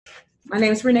My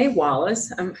name is Renee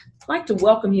Wallace. I'd like to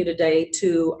welcome you today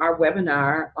to our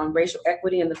webinar on racial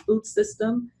equity in the food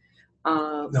system.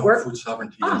 Food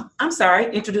sovereignty. I'm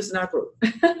sorry, introducing our group.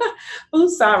 Food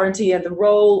sovereignty and the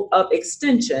role of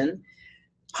extension,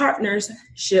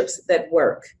 partnerships that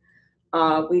work.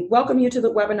 We welcome you to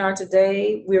the webinar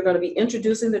today. We're going to be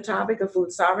introducing the topic of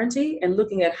food sovereignty and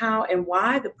looking at how and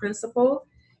why the principle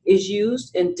is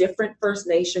used in different First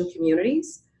Nation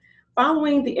communities.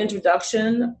 Following the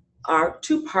introduction, our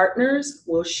three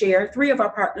of our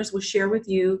partners will share with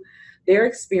you their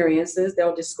experiences.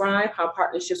 They'll describe how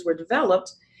partnerships were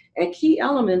developed and key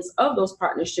elements of those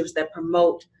partnerships that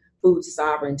promote food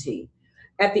sovereignty.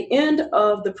 At the end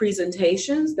of the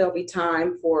presentations, there'll be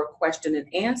time for question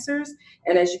and answers.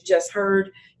 And as you've just heard,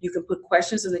 you can put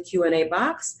questions in the Q&A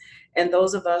box. And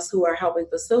those of us who are helping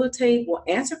facilitate will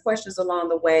answer questions along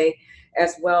the way,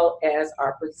 as well as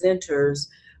our presenters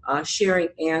sharing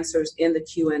answers in the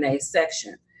Q&A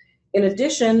section. In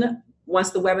addition,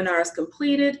 once the webinar is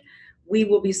completed, we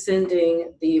will be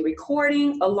sending the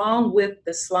recording along with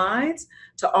the slides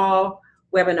to all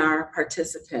webinar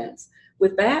participants.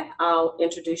 With that, I'll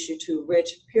introduce you to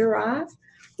Rich Pirov,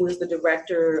 who is the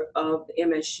director of the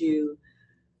MSU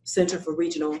Center for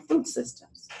Regional Food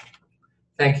Systems.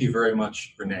 Thank you very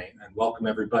much, Renee, and welcome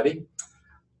everybody.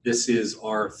 This is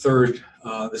our third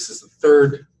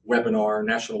webinar,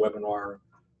 national webinar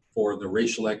for the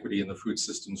Racial Equity in the Food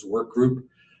Systems Work Group.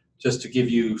 Just to give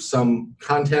you some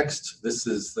context, this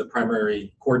is the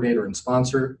primary coordinator and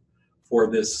sponsor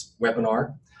for this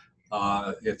webinar.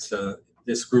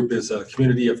 This group is a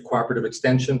community of cooperative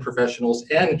extension professionals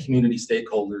and community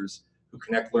stakeholders who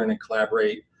connect, learn, and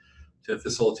collaborate to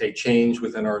facilitate change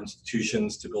within our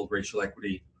institutions to build racial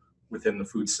equity within the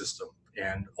food system.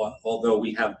 And although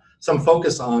we have some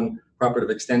focus on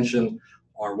cooperative extension,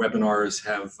 our webinars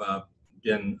have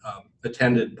been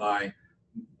attended by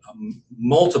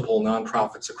multiple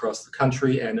nonprofits across the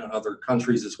country and other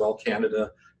countries as well,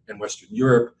 Canada and Western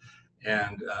Europe,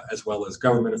 and as well as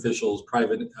government officials,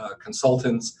 private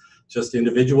consultants, just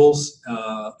individuals,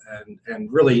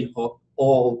 and really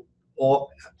all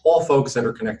folks that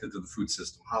are connected to the food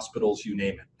system, hospitals, you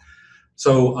name it.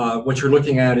 So what you're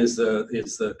looking at is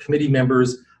the committee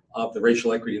members of the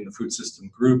Racial Equity in the Food System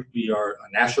group. We are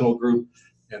a national group,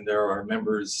 and there are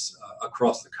members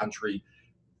across the country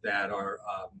that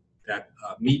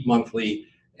meet monthly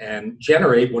and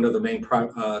generate. One of the main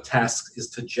tasks is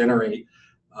to generate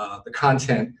the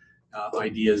content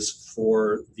ideas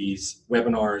for these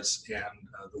webinars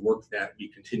and the work that we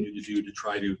continue to do to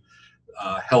try to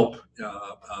help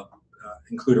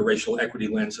include a racial equity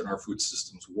lens in our food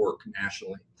systems work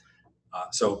nationally.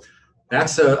 So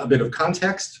that's a bit of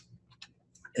context.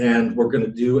 And we're going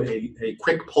to do a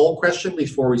quick poll question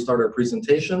before we start our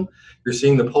presentation. You're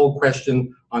seeing the poll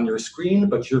question on your screen,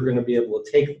 but you're going to be able to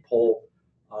take the poll.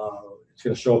 It's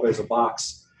going to show up as a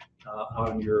box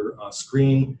on your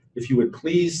screen. If you would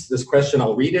please, this question,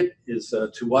 I'll read it, is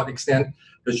to what extent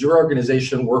does your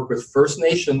organization work with First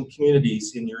Nation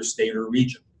communities in your state or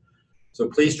region? So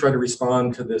please try to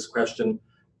respond to this question.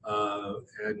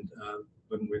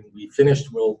 When we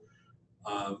finished, we'll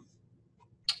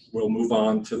move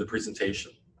on to the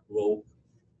presentation. We'll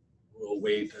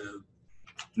wait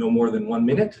no more than 1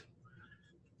 minute.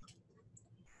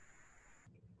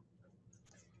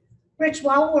 Rich,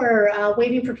 while we're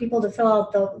waiting for people to fill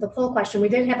out the poll question, we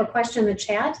did have a question in the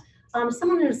chat.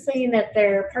 Someone is saying that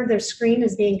part of their screen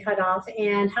is being cut off,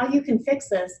 and how you can fix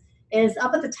this is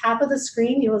up at the top of the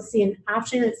screen, you will see an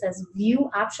option that says View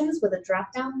Options with a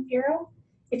drop-down arrow.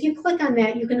 If you click on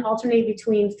that, you can alternate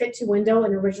between Fit to Window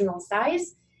and Original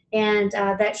Size, and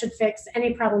that should fix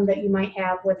any problem that you might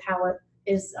have with how it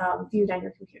is viewed on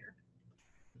your computer.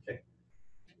 Okay.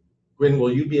 Gwen,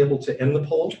 will you be able to end the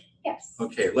poll? Yes.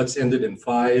 Okay, let's end it in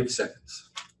 5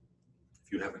 seconds,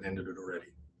 if you haven't ended it already.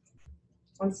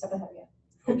 One step ahead,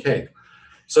 yeah. Okay,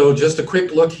 so just a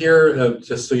quick look here,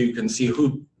 just so you can see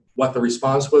what the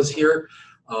response was here.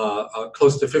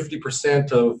 Close to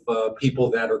 50% of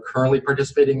people that are currently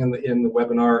participating in the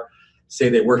webinar say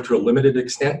they work to a limited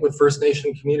extent with First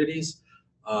Nation communities.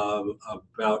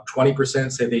 About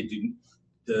 20% say they do.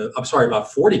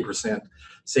 About 40%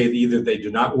 say that either they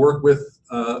do not work with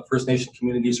First Nation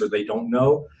communities or they don't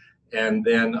know. And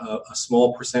then a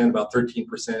small percent, about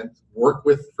 13%, work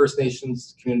with First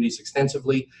Nations communities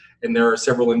extensively. And there are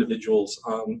several individuals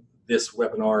on this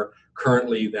webinar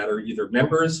currently that are either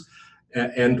members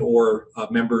and or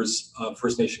members of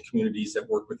First Nation communities that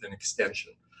work with an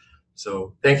extension.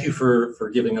 So thank you for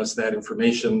giving us that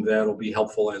information. That'll be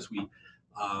helpful as we,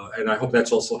 and I hope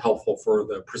that's also helpful for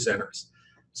the presenters.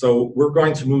 So we're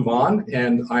going to move on,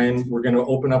 and we're going to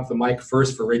open up the mic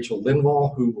first for Rachel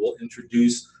Linval, who will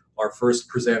introduce our first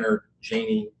presenter,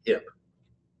 Janie Hipp.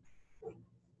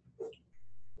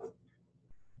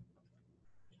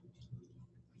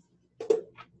 Do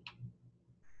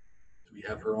we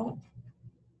have her on?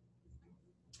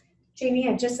 Janie,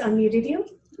 I just unmuted you.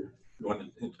 You want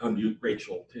to unmute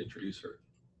Rachel to introduce her?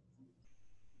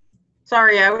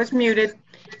 Sorry, I was muted.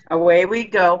 Away we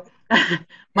go.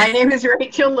 My name is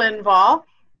Rachel Linval,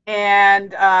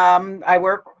 and I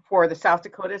work for the South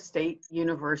Dakota State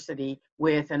University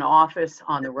with an office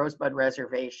on the Rosebud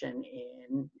Reservation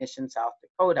in Mission, South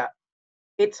Dakota.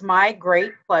 It's my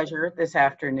great pleasure this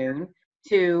afternoon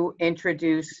to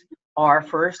introduce our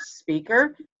first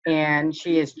speaker, and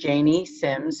she is Janie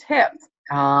Sims Hipp.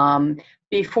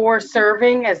 Before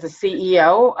serving as the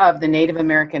CEO of the Native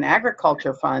American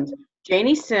Agriculture Fund,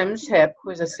 Janie Sims Hipp, who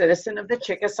is a citizen of the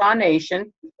Chickasaw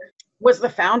Nation, was the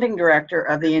founding director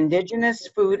of the Indigenous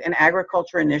Food and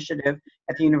Agriculture Initiative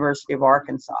at the University of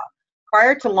Arkansas.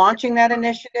 Prior to launching that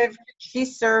initiative, she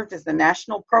served as the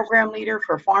national program leader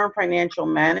for farm financial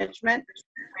management,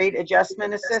 trade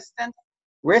adjustment assistance,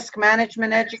 risk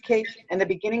management education, and the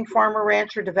Beginning Farmer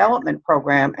Rancher Development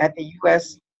Program at the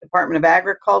U.S. Department of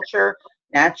Agriculture,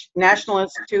 National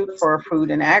Institute for Food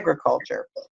and Agriculture.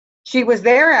 She was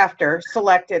thereafter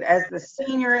selected as the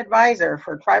Senior Advisor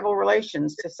for Tribal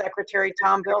Relations to Secretary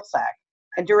Tom Vilsack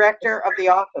and Director of the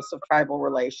Office of Tribal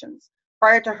Relations.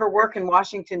 Prior to her work in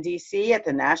Washington, D.C. at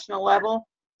the national level,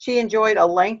 she enjoyed a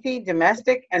lengthy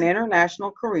domestic and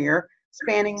international career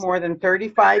spanning more than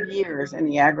 35 years in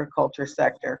the agriculture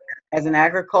sector as an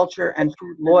agriculture and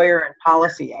food lawyer and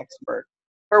policy expert.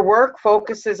 Her work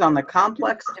focuses on the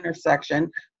complex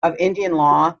intersection of Indian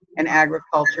law and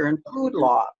agriculture and food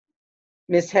law.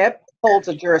 Ms. Hipp holds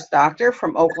a Juris Doctor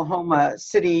from Oklahoma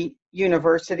City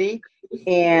University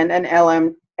and an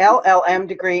LLM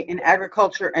degree in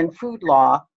agriculture and food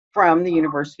law from the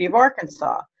University of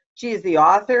Arkansas. She is the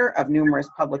author of numerous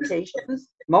publications,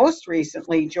 most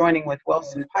recently joining with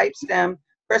Wilson Pipestem,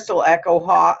 Crystal Echo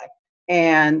Hawk,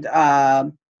 and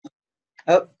to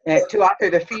author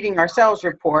the Feeding Ourselves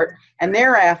report, and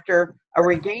thereafter a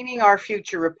Regaining Our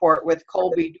Future report with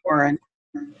Colby Doran,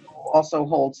 who also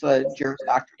holds a Juris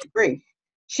Doctor degree.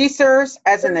 She serves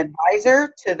as an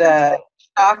advisor to the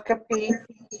Shakopee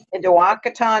and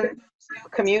Dewakaton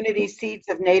Community Seeds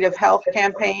of Native Health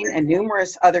campaign and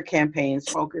numerous other campaigns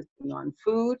focusing on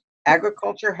food,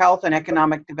 agriculture, health, and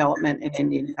economic development in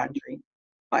Indian country.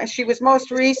 She was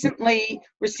most recently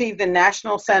received the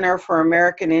National Center for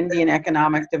American Indian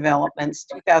Economic Development's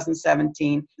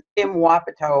 2017 Tim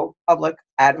Wapato Public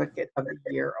Advocate of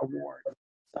the Year Award.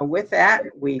 So with that,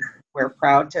 we're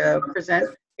proud to present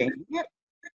Janie Hipp.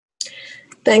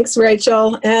 Thanks,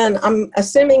 Rachel. And I'm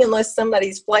assuming unless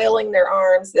somebody's flailing their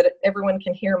arms that everyone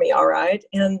can hear me all right.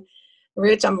 And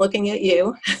Rich, I'm looking at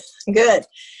you. Good.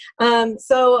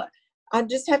 So I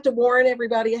just have to warn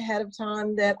everybody ahead of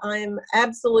time that I'm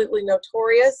absolutely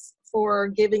notorious for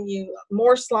giving you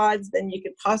more slides than you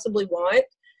could possibly want.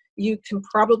 You can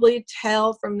probably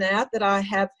tell from that I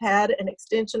have had an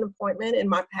extension appointment in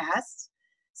my past.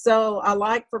 So I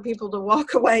like for people to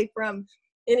walk away from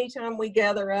anytime we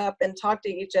gather up and talk to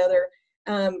each other,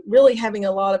 really having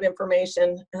a lot of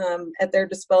information at their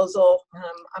disposal.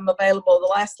 I'm available.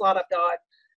 The last slide I've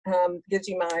got gives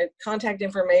you my contact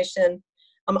information.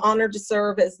 I'm honored to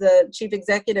serve as the Chief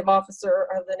Executive Officer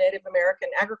of the Native American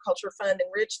Agriculture Fund. And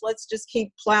Rich, let's just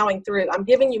keep plowing through. I'm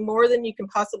giving you more than you can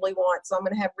possibly want, so I'm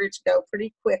going to have Rich go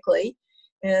pretty quickly,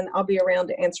 and I'll be around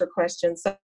to answer questions.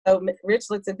 So Rich,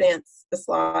 let's advance the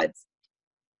slides.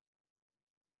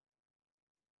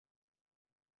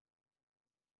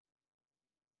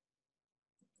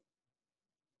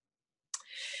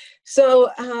 So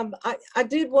I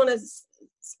did want to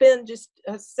spend just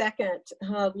a second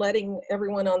letting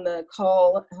everyone on the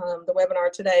call, the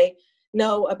webinar today,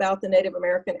 know about the Native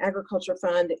American Agriculture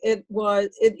Fund. It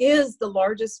is the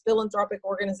largest philanthropic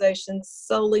organization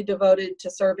solely devoted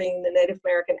to serving the Native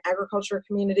American agriculture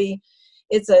community.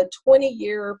 It's a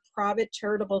 20-year private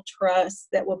charitable trust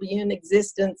that will be in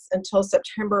existence until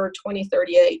September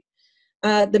 2038.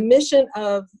 The mission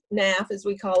of NAF, as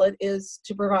we call it, is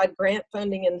to provide grant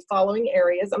funding in the following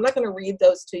areas. I'm not going to read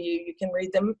those to you. You can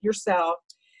read them yourself.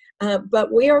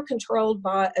 But we are controlled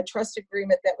by a trust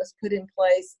agreement that was put in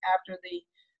place after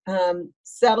the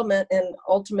settlement and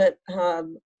ultimate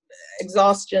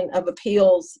exhaustion of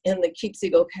appeals in the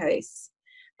Keepsigo case.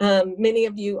 Many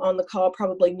of you on the call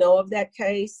probably know of that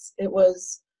case. It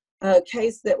was a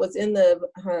case that was in the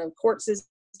court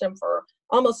system for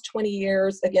almost 20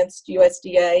 years against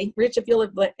USDA. Rich, if you'll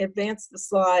advance the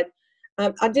slide,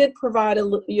 I did provide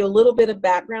you a little bit of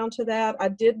background to that. I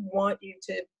did want you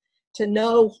to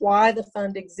know why the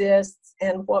fund exists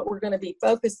and what we're going to be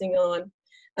focusing on.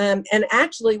 And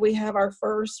actually, we have our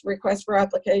first request for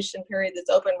application period that's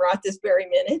open right this very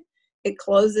minute. It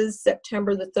closes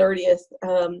September the 30th,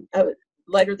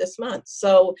 later this month.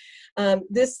 So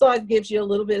this slide gives you a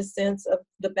little bit of sense of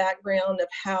the background of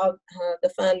how the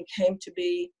fund came to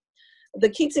be. The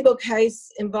Keepsville case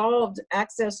involved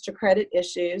access to credit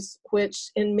issues,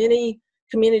 which in many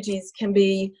communities can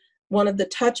be one of the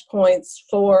touch points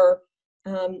for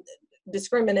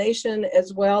discrimination,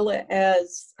 as well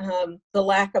as the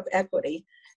lack of equity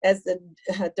as the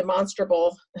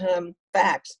demonstrable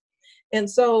fact. And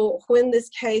so when this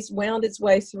case wound its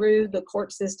way through the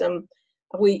court system,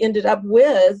 we ended up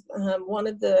with one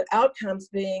of the outcomes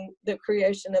being the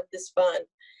creation of this fund.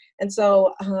 And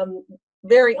so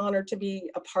very honored to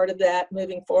be a part of that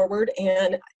moving forward.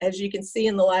 And as you can see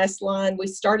in the last line, we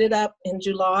started up in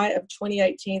July of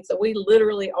 2018. So we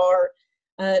literally are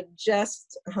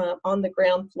just on the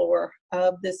ground floor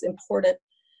of this important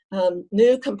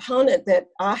new component that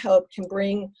I hope can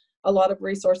bring a lot of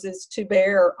resources to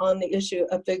bear on the issue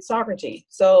of food sovereignty.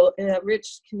 So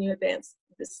Rich, can you advance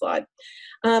this slide?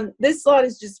 This slide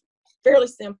is just fairly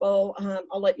simple.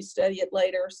 I'll let you study it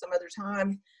later some other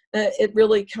time. It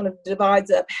really kind of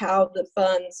divides up how the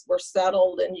funds were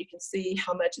settled, and you can see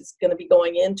how much is going to be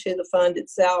going into the fund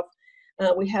itself.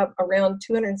 We have around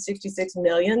 $266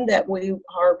 million that we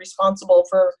are responsible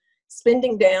for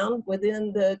spending down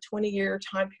within the 20-year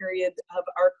time period of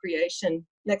our creation.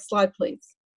 Next slide,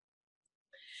 please.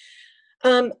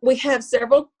 We have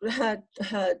several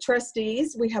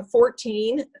trustees. We have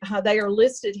 14. They are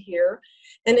listed here.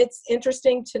 And it's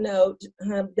interesting to note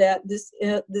that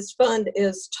this fund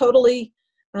is totally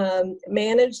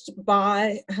managed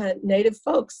by Native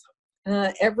folks.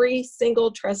 Every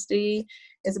single trustee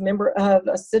is a member of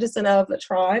a citizen of a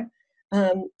tribe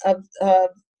of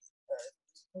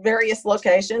various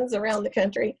locations around the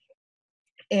country.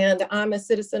 And I'm a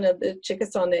citizen of the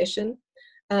Chickasaw Nation.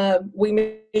 We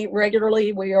meet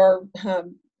regularly. We are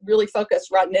really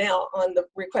focused right now on the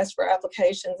request for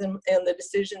applications and the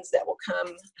decisions that will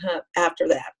come after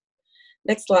that.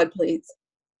 Next slide, please.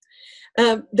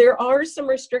 There are some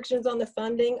restrictions on the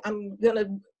funding. I'm going to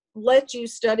let you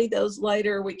study those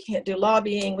later. We can't do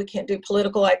lobbying. We can't do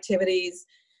political activities.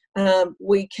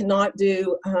 We cannot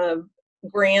do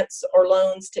grants or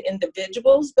loans to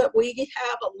individuals, but we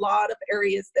have a lot of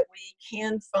areas that we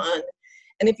can fund.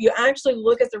 And if you actually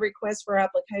look at the request for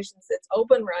applications that's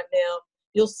open right now,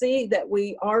 you'll see that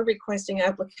we are requesting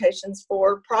applications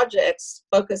for projects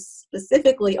focused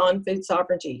specifically on food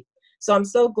sovereignty. So I'm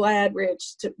so glad,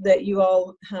 Rich, that you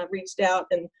all reached out,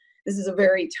 and this is a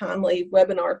very timely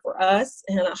webinar for us,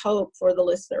 and I hope for the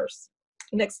listeners.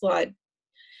 Next slide.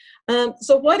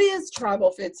 So what is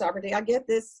tribal food sovereignty? I get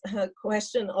this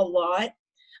question a lot.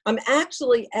 I'm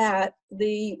actually at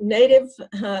the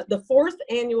the 4th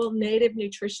annual Native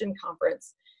Nutrition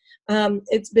Conference.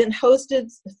 It's been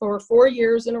hosted for 4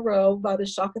 years in a row by the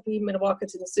Shakopee Menominee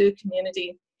Sioux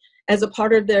community as a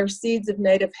part of their Seeds of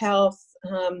Native Health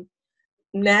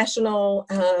national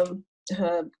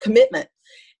commitment.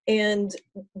 And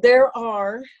there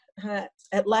are,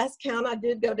 at last count, I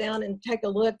did go down and take a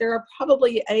look, there are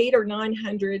probably 800 or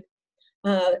 900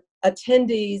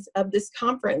 attendees of this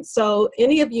conference. So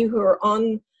any of you who are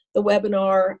on the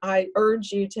webinar, I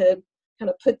urge you to kind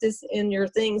of put this in your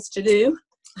things to do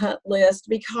list,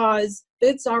 because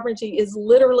food sovereignty is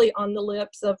literally on the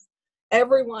lips of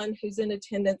everyone who's in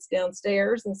attendance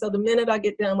downstairs. And so the minute I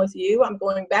get done with you, I'm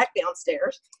going back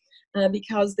downstairs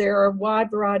because there are a wide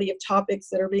variety of topics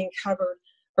that are being covered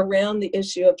around the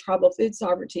issue of tribal food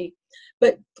sovereignty.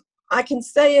 But I can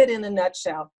say it in a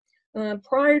nutshell.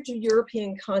 Prior to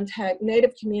European contact,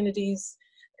 Native communities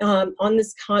on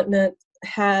this continent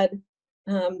had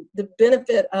the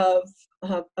benefit of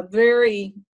a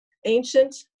very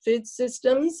ancient food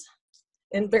systems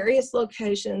in various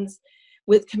locations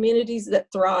with communities that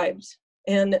thrived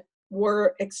and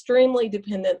were extremely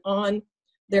dependent on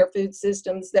their food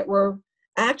systems that were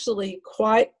actually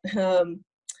quite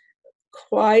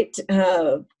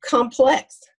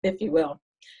complex, if you will.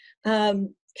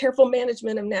 Careful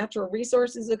management of natural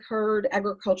resources occurred,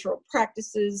 agricultural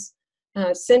practices,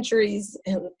 centuries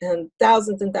and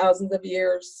thousands of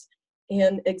years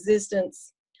in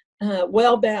existence.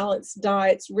 Well-balanced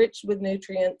diets, rich with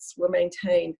nutrients, were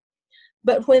maintained.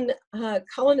 But when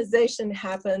colonization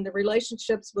happened, the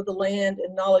relationships with the land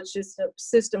and knowledge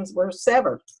systems were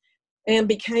severed and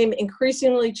became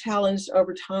increasingly challenged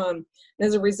over time. And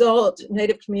as a result,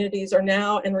 Native communities are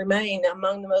now and remain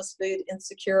among the most food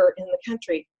insecure in the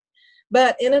country.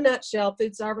 But in a nutshell,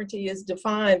 food sovereignty is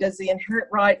defined as the inherent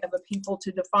right of a people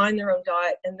to define their own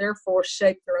diet and therefore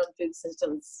shape their own food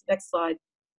systems. Next slide.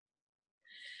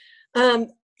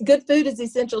 Good food is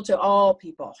essential to all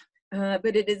people,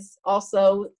 but it is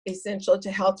also essential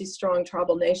to healthy, strong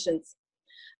tribal nations.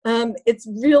 It's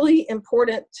really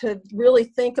important to really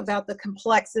think about the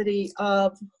complexity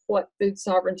of what food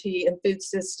sovereignty and food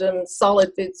systems,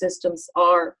 solid food systems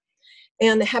are.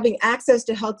 And having access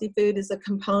to healthy food is a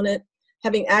component,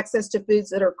 having access to foods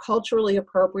that are culturally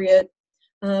appropriate,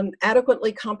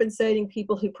 adequately compensating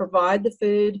people who provide the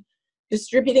food,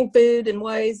 distributing food in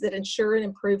ways that ensure and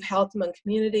improve health among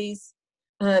communities,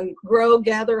 grow,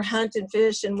 gather, hunt, and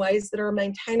fish in ways that are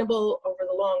maintainable over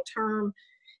the long term.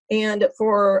 And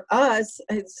for us,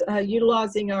 it's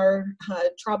utilizing our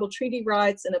tribal treaty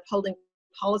rights and upholding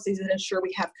policies that ensure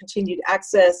we have continued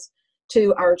access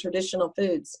to our traditional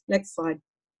foods. Next slide.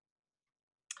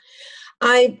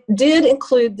 I did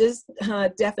include this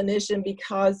definition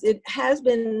because it has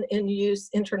been in use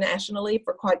internationally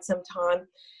for quite some time.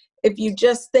 If you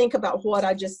just think about what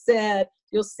I just said,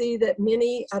 you'll see that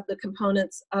many of the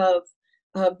components of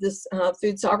this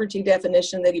food sovereignty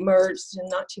definition that emerged in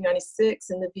 1996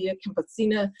 in the Via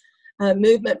Campesina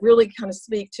movement really kind of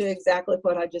speak to exactly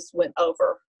what I just went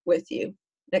over with you.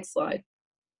 Next slide.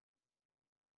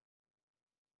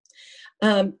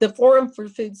 The Forum for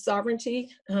Food Sovereignty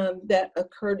that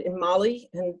occurred in Mali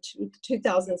in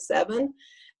 2007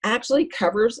 actually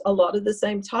covers a lot of the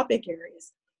same topic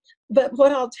areas. But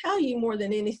what I'll tell you more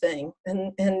than anything,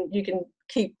 and you can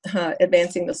keep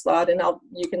advancing the slide and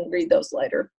you can read those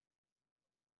later,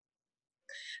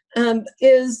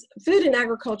 is food and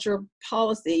agriculture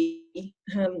policy,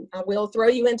 I will throw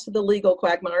you into the legal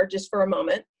quagmire just for a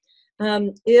moment,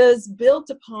 is built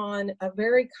upon a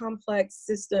very complex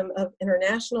system of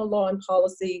international law and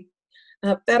policy,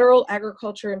 federal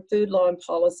agriculture and food law and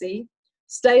policy,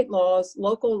 state laws,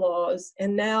 local laws,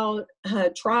 and now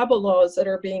tribal laws that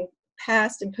are being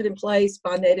passed and put in place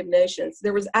by Native nations.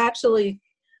 There was actually,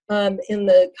 in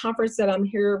the conference that I'm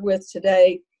here with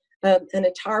today, an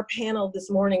entire panel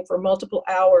this morning for multiple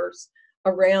hours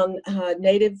around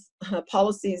Native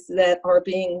policies that are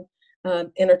being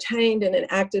entertained and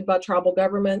enacted by tribal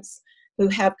governments who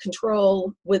have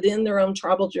control within their own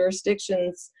tribal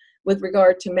jurisdictions with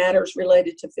regard to matters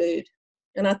related to food.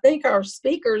 And I think our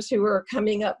speakers who are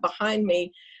coming up behind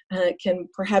me can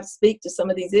perhaps speak to some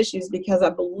of these issues, because I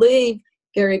believe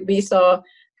Gary Besaw,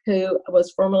 who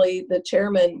was formerly the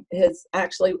chairman,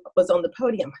 was on the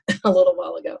podium a little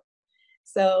while ago.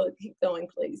 So keep going,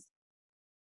 please.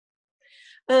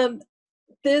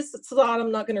 This slide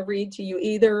I'm not going to read to you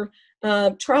either.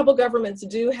 Tribal governments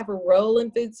do have a role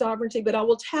in food sovereignty, but I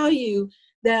will tell you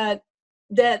that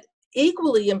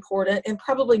equally important and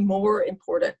probably more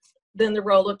important than the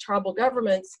role of tribal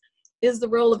governments is the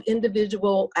role of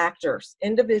individual actors,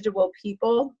 individual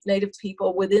people, Native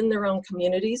people within their own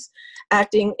communities,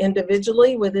 acting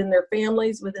individually within their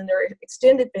families, within their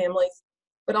extended families,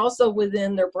 but also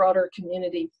within their broader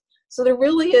community. So there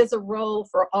really is a role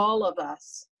for all of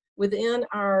us within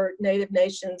our Native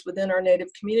nations, within our Native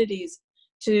communities,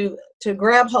 to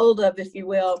grab hold of, if you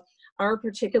will, our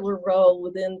particular role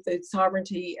within food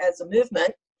sovereignty as a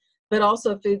movement, but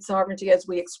also food sovereignty as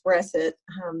we express it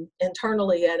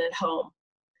internally and at home.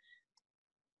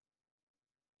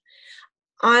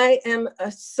 I am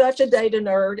such a data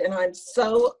nerd, and I'm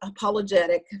so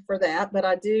apologetic for that, but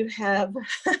I do have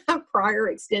prior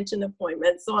extension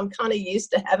appointments, so I'm kind of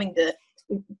used to having to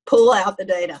pull out the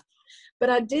data. But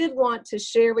I did want to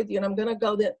share with you, and I'm going to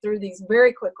go through these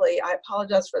very quickly. I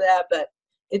apologize for that, but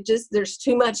there's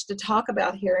too much to talk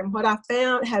about here. And what I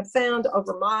have found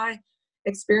over my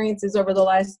experiences over the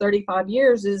last 35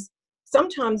 years is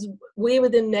sometimes we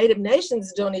within Native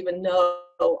nations don't even know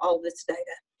all this data,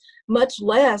 much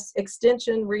less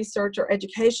extension, research, or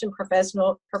education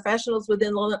professionals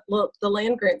within the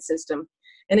land grant system.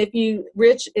 And if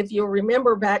you'll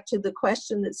remember back to the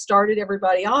question that started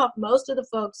everybody off, most of the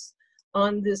folks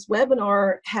on this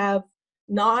webinar have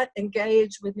not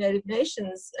engaged with Native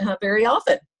nations very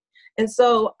often. And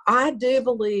so I do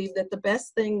believe that the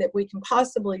best thing that we can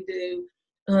possibly do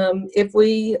if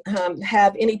we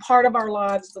have any part of our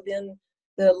lives within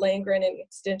the land grant and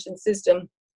extension system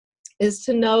is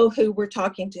to know who we're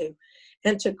talking to,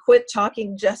 and to quit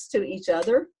talking just to each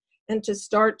other and to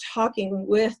start talking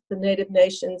with the Native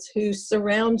nations who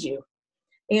surround you.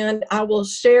 And I will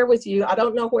share with you, I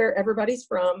don't know where everybody's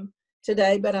from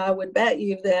today, but I would bet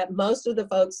you that most of the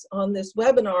folks on this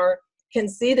webinar can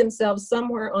see themselves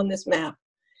somewhere on this map.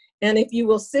 And if you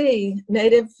will see,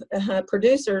 Native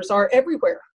producers are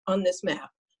everywhere on this map.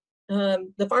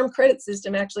 the Farm Credit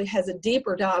System actually has a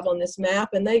deeper dive on this map,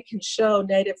 and they can show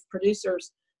Native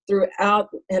producers throughout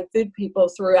and food people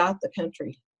throughout the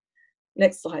country.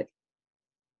 Next slide.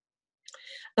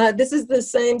 This is the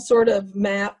same sort of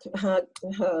map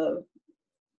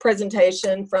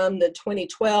presentation from the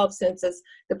 2012 census.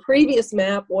 The previous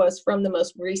map was from the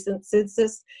most recent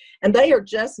census, and they are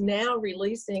just now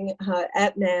releasing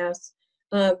at NASS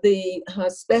the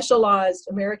specialized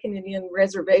American Indian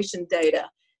reservation data.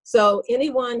 So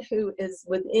anyone who is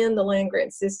within the land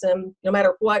grant system, no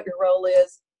matter what your role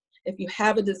is, if you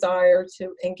have a desire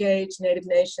to engage Native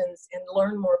nations and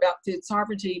learn more about food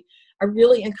sovereignty, I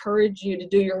really encourage you to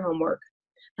do your homework.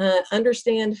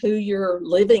 Understand who you're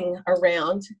living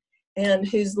around and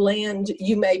whose land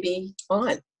you may be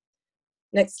on.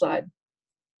 Next slide.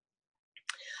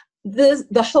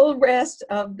 The whole rest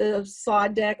of the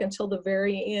slide deck until the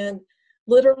very end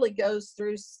literally goes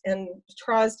through and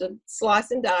tries to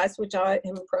slice and dice, which I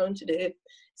am prone to do,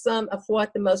 some of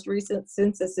what the most recent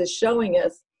census is showing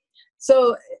us.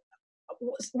 So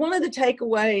one of the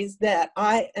takeaways that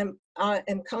I am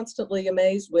constantly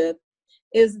amazed with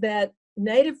is that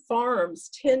Native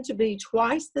farms tend to be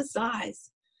twice the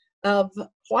size of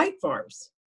white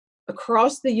farms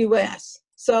across the US.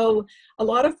 So a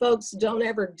lot of folks don't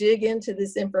ever dig into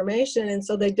this information, and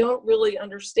so they don't really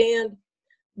understand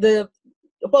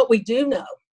what we do know.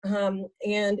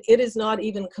 And it is not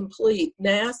even complete.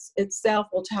 NASS itself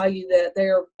will tell you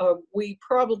that we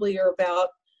probably are about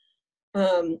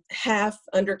half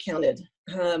undercounted,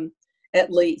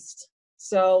 at least.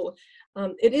 So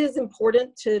it is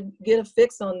important to get a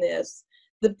fix on this.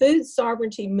 The food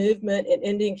sovereignty movement in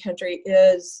Indian country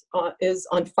is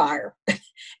on fire.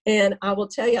 And I will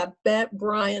tell you, I bet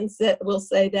Brian will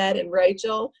say that, and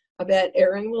Rachel, I bet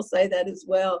Aaron will say that as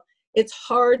well. It's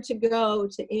hard to go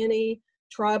to any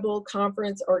tribal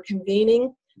conference or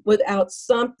convening without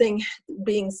something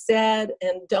being said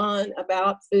and done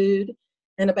about food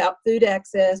and about food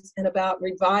access and about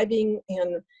reviving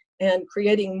and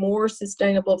creating more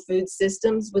sustainable food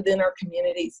systems within our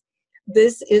communities.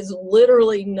 This is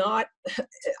literally not,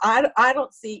 I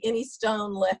don't see any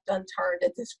stone left unturned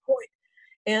at this point.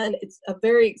 And it's a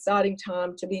very exciting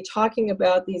time to be talking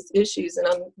about these issues. And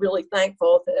I'm really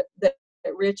thankful that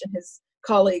Rich and his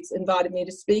colleagues invited me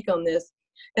to speak on this.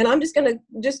 And I'm just going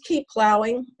to keep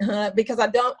plowing because I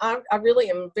really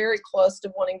am very close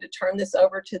to wanting to turn this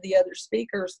over to the other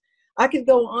speakers. I could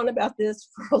go on about this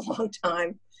for a long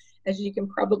time. As you can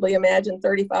probably imagine,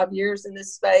 35 years in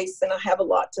this space, and I have a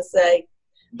lot to say.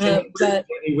 Janie,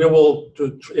 we will,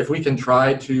 if we can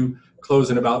try to close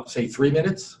in about, say, 3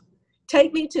 minutes.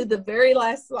 Take me to the very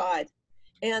last slide.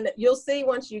 And you'll see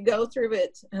once you go through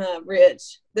it,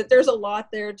 Rich, that there's a lot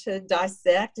there to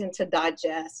dissect and to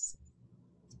digest.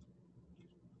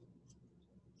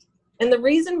 And the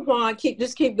reason why I keep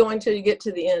going till you get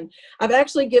to the end, I've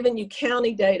actually given you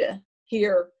county data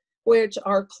here, which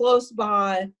are close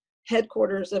by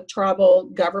headquarters of tribal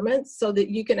governments, so that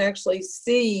you can actually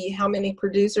see how many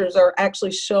producers are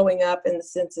actually showing up in the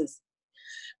census.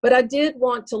 But I did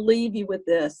want to leave you with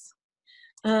this.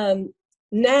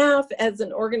 NAF as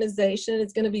an organization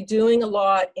is going to be doing a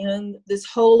lot in this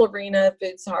whole arena of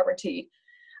food sovereignty,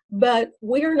 but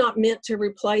we are not meant to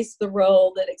replace the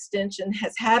role that Extension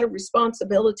has had a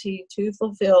responsibility to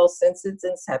fulfill since its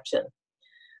inception.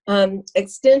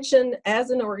 Extension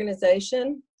as an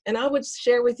organization, and I would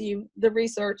share with you the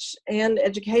research and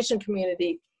education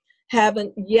community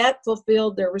haven't yet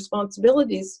fulfilled their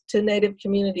responsibilities to Native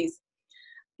communities.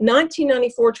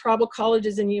 1994 tribal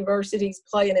colleges and universities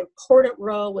play an important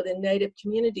role within Native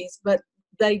communities, but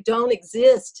they don't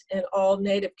exist in all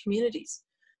Native communities.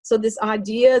 So this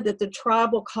idea that the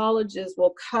tribal colleges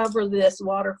will cover this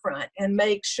waterfront and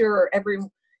make sure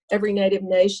every Native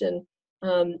nation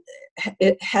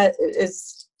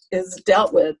is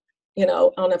dealt with,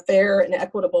 on a fair and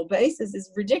equitable basis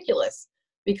is ridiculous,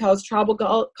 because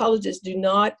tribal colleges do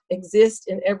not exist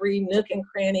in every nook and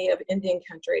cranny of Indian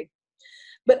country.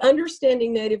 But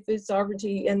understanding Native food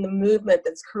sovereignty and the movement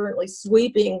that's currently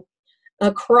sweeping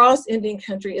across Indian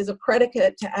country is a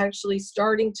predicate to actually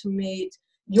starting to meet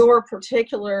your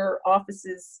particular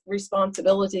office's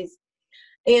responsibilities.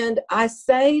 And I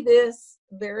say this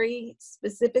very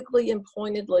specifically and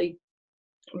pointedly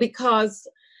because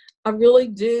I really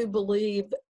do believe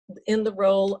in the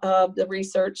role of the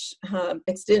research,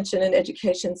 extension, and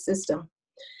education system.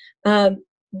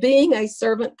 Being a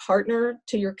servant partner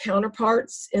to your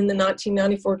counterparts in the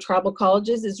 1994 tribal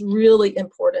colleges is really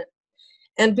important.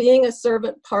 And being a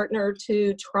servant partner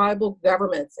to tribal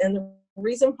governments, and the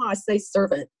reason why I say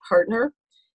servant partner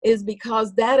is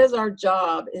because that is our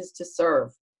job, is to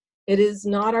serve. It is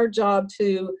not our job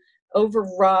to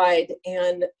override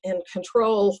and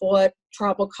control what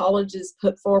tribal colleges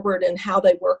put forward and how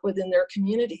they work within their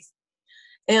communities.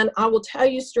 And I will tell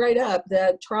you straight up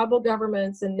that tribal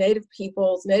governments and Native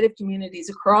peoples, Native communities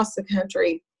across the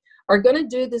country are going to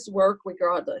do this work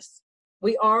regardless.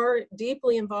 We are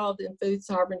deeply involved in food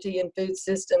sovereignty and food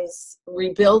systems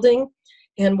rebuilding,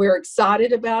 and we're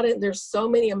excited about it. There's so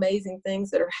many amazing things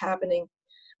that are happening.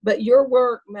 But your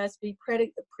work must be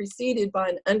preceded by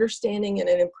an understanding and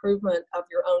an improvement of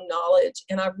your own knowledge.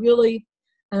 And I really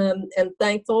am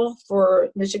thankful for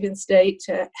Michigan State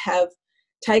to have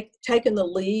taken the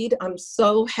lead. I'm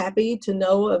so happy to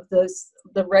know of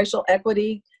the racial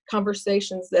equity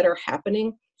conversations that are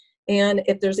happening. And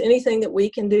if there's anything that we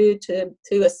can do to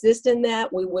assist in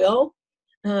that, we will,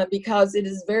 because it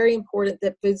is very important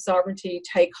that food sovereignty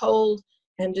take hold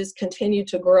and just continue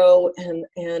to grow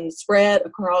and spread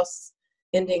across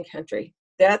Indian country.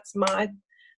 That's my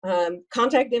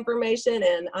contact information,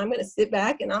 and I'm going to sit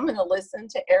back and I'm going to listen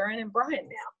to Erin and Brian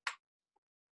now.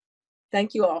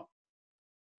 Thank you all.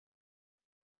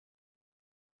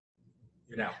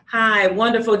 Hi,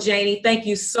 wonderful, Janie. Thank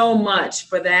you so much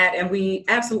for that. And we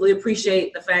absolutely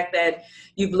appreciate the fact that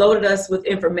you've loaded us with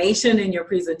information in your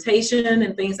presentation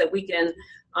and things that we can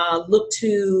look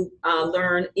to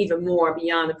learn even more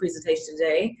beyond the presentation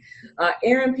today.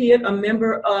 Erin Piet, a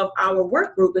member of our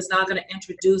work group, is now going to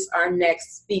introduce our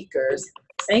next speakers.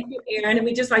 Thank you, Erin. And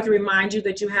we'd just like to remind you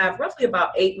that you have roughly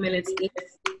about 8 minutes each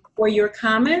for your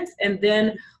comments, and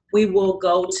then we will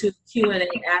go to Q&A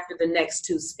after the next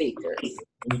two speakers.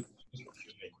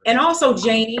 And also,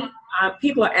 Janie,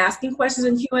 people are asking questions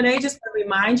in Q&A. Just to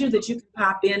remind you that you can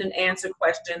pop in and answer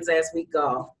questions as we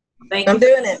go. Thank you. I'm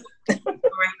doing it. All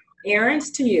right, Erin, it's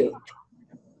to you.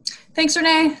 Thanks,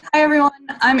 Renee. Hi, everyone.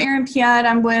 I'm Erin Piet.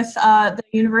 I'm with the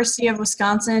University of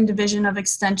Wisconsin Division of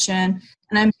Extension,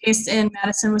 and I'm based in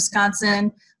Madison,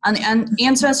 Wisconsin, on the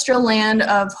ancestral land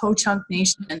of Ho-Chunk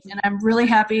Nation. And I'm really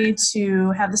happy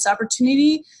to have this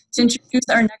opportunity to introduce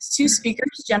our next two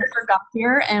speakers, Jennifer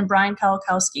Gauthier and Brian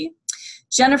Kowalkowski.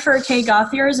 Jennifer K.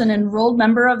 Gauthier is an enrolled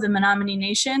member of the Menominee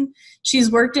Nation.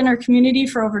 She's worked in her community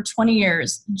for over 20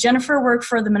 years. Jennifer worked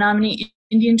for the Menominee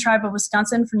Indian Tribe of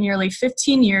Wisconsin for nearly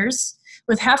 15 years,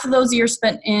 with half of those years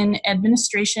spent in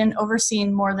administration,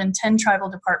 overseeing more than 10 tribal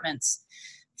departments.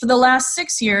 For the last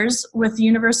 6 years, with the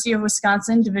University of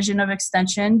Wisconsin Division of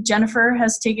Extension, Jennifer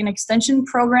has taken extension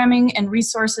programming and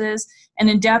resources and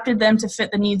adapted them to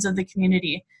fit the needs of the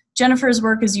community. Jennifer's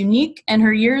work is unique, and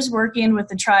her years working with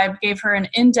the tribe gave her an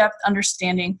in-depth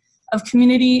understanding of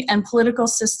community and political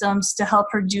systems to help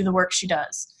her do the work she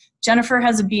does. Jennifer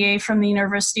has a BA from the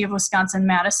University of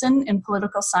Wisconsin-Madison in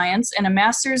political science and a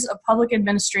master's of public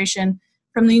administration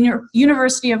from the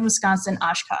University of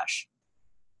Wisconsin-Oshkosh.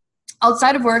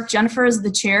 Outside of work, Jennifer is the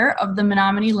chair of the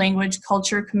Menominee Language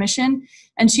Culture Commission,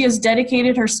 and she has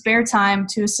dedicated her spare time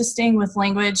to assisting with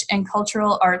language and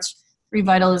cultural arts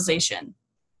revitalization.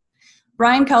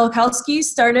 Brian Kowalkowski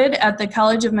started at the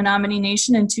College of Menominee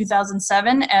Nation in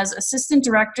 2007 as Assistant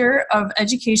Director of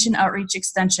Education Outreach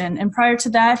Extension, and prior to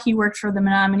that, he worked for the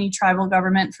Menominee Tribal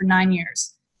Government for 9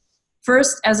 years.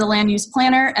 First as a land use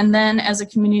planner, and then as a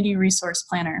community resource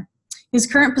planner. His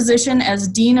current position as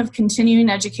Dean of Continuing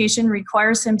Education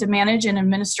requires him to manage and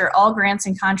administer all grants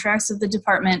and contracts of the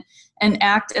department and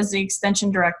act as the Extension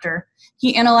Director.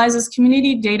 He analyzes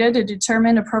community data to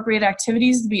determine appropriate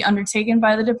activities to be undertaken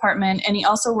by the department, and he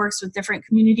also works with different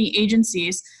community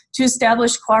agencies to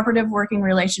establish cooperative working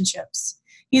relationships.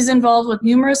 He's involved with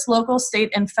numerous local,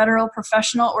 state, and federal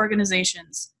professional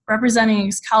organizations, representing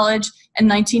his college and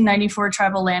 1994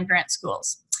 tribal land grant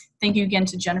schools. Thank you again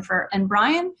to Jennifer and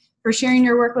Brian for sharing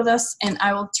your work with us, and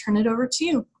I will turn it over to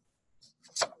you.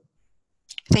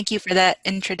 Thank you for that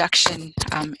introduction,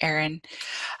 Erin.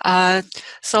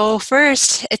 So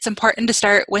first, it's important to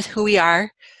start with who we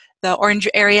are. The orange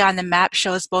area on the map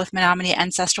shows both Menominee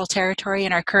ancestral territory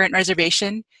and our current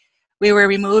reservation. We were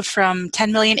removed from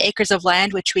 10 million acres of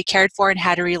land, which we cared for and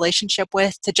had a relationship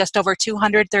with, to just over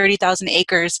 230,000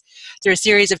 acres through a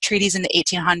series of treaties in the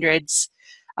 1800s.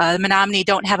 The Menominee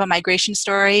don't have a migration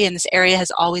story, and this area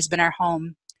has always been our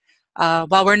home.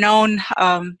 While we're known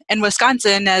in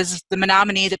Wisconsin as the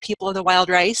Menominee, the people of the wild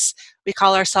rice, we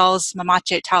call ourselves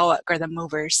Mamache Tawak, or the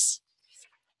movers.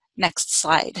 Next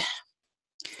slide.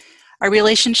 Our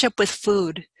relationship with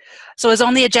food. So it was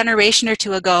only a generation or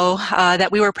two ago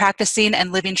that we were practicing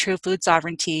and living true food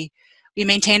sovereignty. We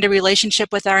maintained a relationship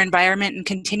with our environment and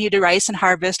continued to rice and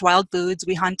harvest wild foods.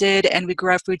 We hunted and we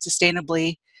grew our food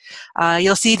sustainably.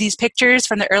 You'll see these pictures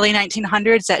from the early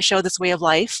 1900s that show this way of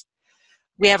life.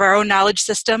 We have our own knowledge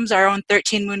systems, our own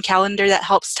 13-moon calendar that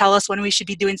helps tell us when we should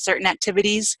be doing certain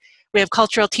activities. We have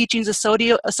cultural teachings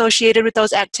associated with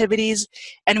those activities,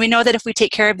 and we know that if we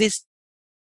take care of these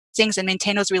things and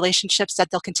maintain those relationships, that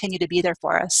they'll continue to be there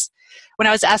for us. When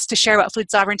I was asked to share what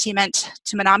food sovereignty meant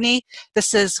to Menominee,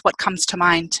 this is what comes to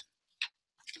mind.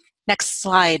 Next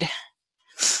slide.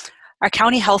 Our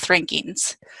county health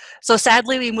rankings. So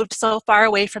sadly, we moved so far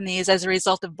away from these as a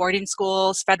result of boarding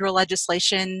schools, federal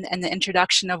legislation, and the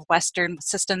introduction of Western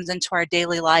systems into our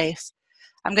daily life.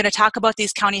 I'm going to talk about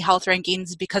these county health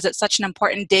rankings because it's such an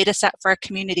important data set for our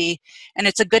community, and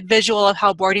it's a good visual of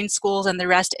how boarding schools and the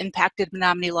rest impacted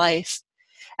Menominee life.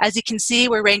 As you can see,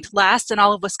 we're ranked last in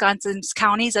all of Wisconsin's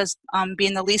counties as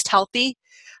being the least healthy.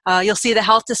 You'll see the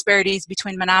health disparities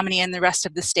between Menominee and the rest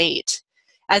of the state.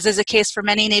 As is the case for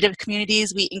many Native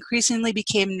communities, we increasingly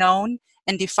became known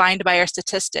and defined by our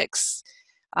statistics.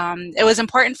 It was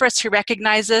important for us to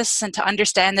recognize this and to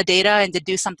understand the data and to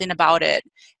do something about it.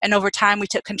 And over time, we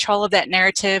took control of that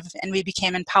narrative and we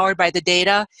became empowered by the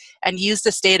data and used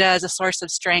this data as a source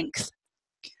of strength.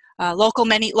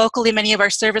 Locally, many of our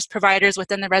service providers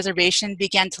within the reservation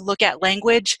began to look at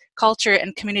language, culture,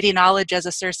 and community knowledge as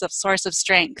a source of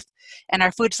strength. And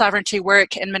our food sovereignty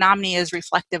work in Menominee is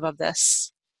reflective of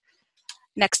this.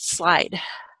 Next slide.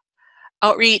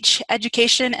 Outreach,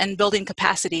 education, and building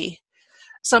capacity.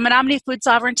 So Menominee food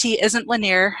sovereignty isn't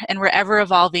linear, and we're ever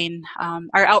evolving.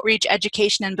 Our outreach,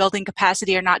 education, and building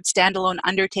capacity are not standalone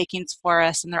undertakings for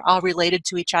us, and they're all related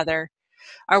to each other.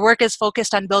 Our work is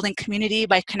focused on building community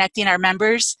by connecting our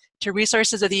members to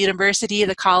resources of the university,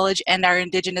 the college, and our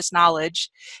Indigenous knowledge.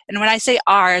 And when I say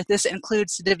our, this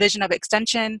includes the Division of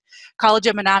Extension, College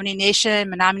of Menominee Nation,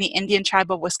 Menominee Indian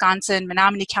Tribe of Wisconsin,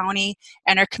 Menominee County,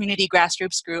 and our community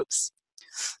grassroots groups.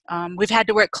 We've had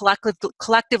to work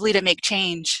collectively to make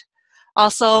change.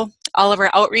 Also, all of our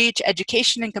outreach,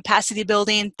 education, and capacity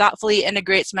building thoughtfully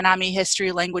integrates Menominee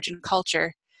history, language, and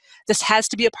culture. This has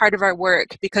to be a part of our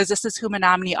work because this is who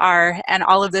Menominee are, and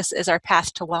all of this is our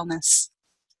path to wellness.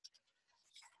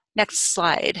 Next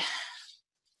slide.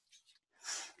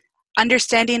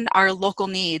 Understanding our local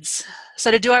needs.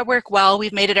 So to do our work well,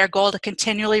 we've made it our goal to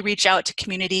continually reach out to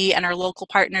community and our local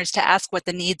partners to ask what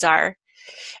the needs are.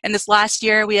 And this last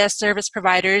year, we as service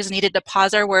providers needed to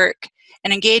pause our work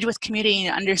and engage with community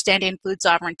in understanding food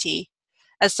sovereignty.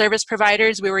 As service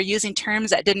providers, we were using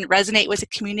terms that didn't resonate with the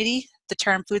community, the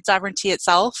term food sovereignty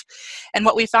itself. And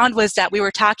what we found was that we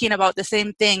were talking about the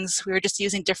same things, we were just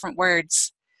using different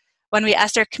words. When we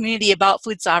asked our community about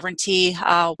food sovereignty,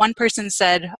 one person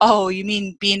said, "Oh, you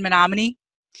mean being Menominee?"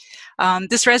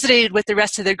 This resonated with the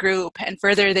rest of the group, and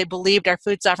further, they believed our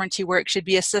food sovereignty work should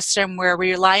be a system where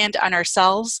we're reliant on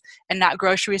ourselves and not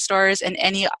grocery stores and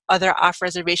any other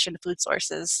off-reservation food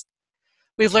sources.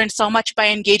 We've learned so much by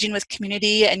engaging with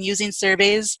community and using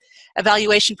surveys.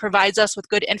 Evaluation provides us with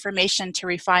good information to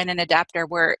refine and adapt our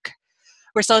work.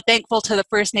 We're so thankful to the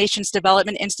First Nations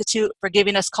Development Institute for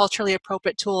giving us culturally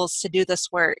appropriate tools to do this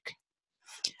work.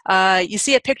 You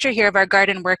see a picture here of our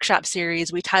garden workshop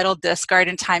series. We titled this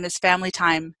Garden Time is Family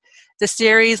Time. The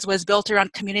series was built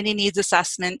around community needs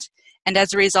assessment, and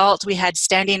as a result, we had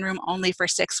standing room only for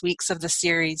 6 weeks of the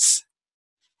series.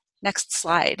 Next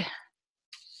slide.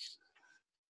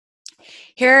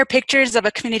 Here are pictures of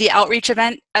a community outreach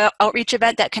event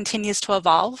that continues to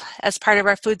evolve. As part of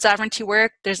our food sovereignty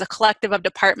work, there's a collective of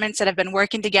departments that have been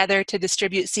working together to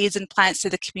distribute seeds and plants to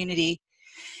the community.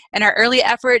 In our early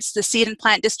efforts, the seed and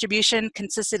plant distribution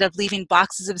consisted of leaving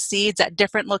boxes of seeds at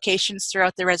different locations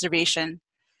throughout the reservation.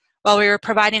 While we were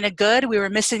providing a good, we were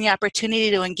missing the opportunity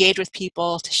to engage with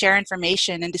people, to share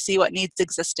information, and to see what needs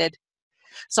existed.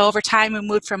 So over time, we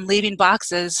moved from leaving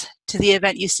boxes to the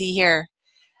event you see here.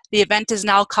 The event is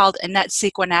now called Inet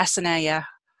Sequanasanaya,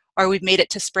 or We've Made It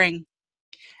to Spring.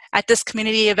 At this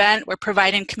community event, we're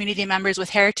providing community members with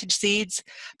heritage seeds,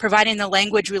 providing the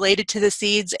language related to the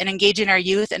seeds, and engaging our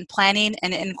youth in planning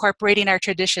and incorporating our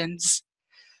traditions.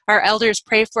 Our elders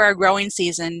pray for our growing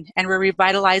season, and we're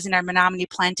revitalizing our Menominee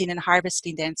planting and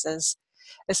harvesting dances.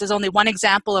 This is only one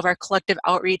example of our collective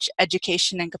outreach,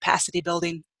 education, and capacity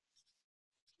building.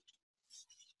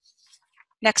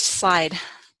 Next slide.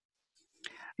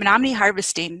 Menominee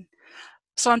harvesting.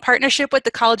 So in partnership with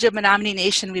the College of Menominee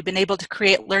Nation, we've been able to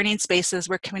create learning spaces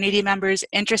where community members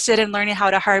interested in learning how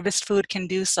to harvest food can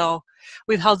do so.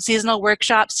 We've held seasonal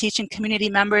workshops teaching community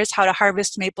members how to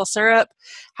harvest maple syrup,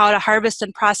 how to harvest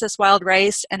and process wild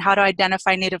rice, and how to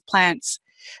identify native plants.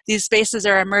 These spaces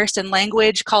are immersed in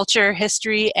language, culture,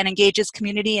 history, and engages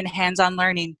community in hands-on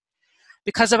learning.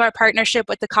 Because of our partnership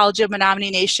with the College of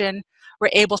Menominee Nation, we're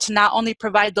able to not only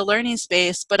provide the learning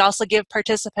space, but also give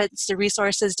participants the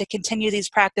resources to continue these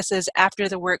practices after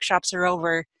the workshops are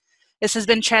over. This has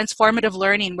been transformative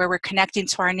learning where we're connecting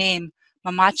to our name,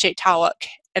 Mamache Tawak,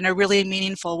 in a really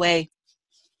meaningful way.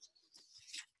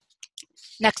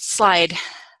 Next slide.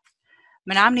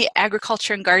 Menominee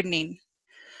Agriculture and Gardening.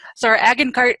 So our ag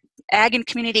and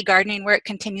community gardening work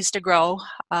continues to grow.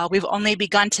 We've only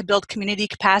begun to build community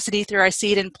capacity through our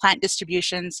seed and plant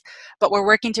distributions, but we're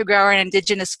working to grow our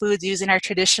indigenous foods using our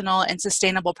traditional and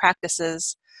sustainable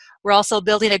practices. We're also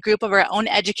building a group of our own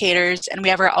educators, and we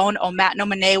have our own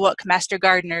Menominee Master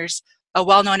Gardeners, a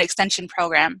well-known extension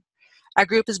program. Our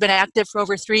group has been active for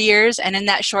over 3 years, and in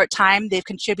that short time, they've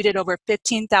contributed over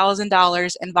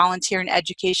 $15,000 in volunteer and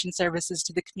education services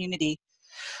to the community.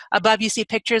 Above, you see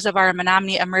pictures of our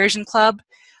Menominee Immersion Club,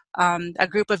 a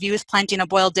group of youth planting a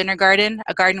boiled dinner garden,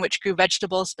 a garden which grew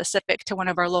vegetables specific to one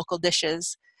of our local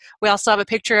dishes. We also have a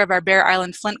picture of our Bear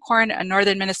Island flint corn, a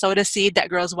northern Minnesota seed that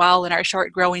grows well in our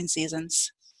short growing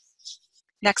seasons.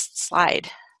 Next slide.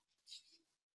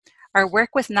 Our work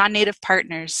with non-native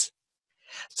partners.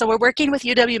 So we're working with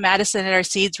UW-Madison in our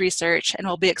seeds research, and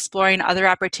we'll be exploring other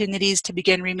opportunities to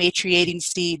begin rematriating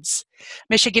seeds.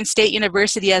 Michigan State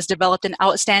University has developed an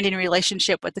outstanding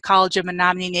relationship with the College of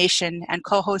Menominee Nation and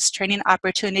co-hosts training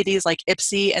opportunities like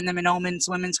IPSI and the Menominee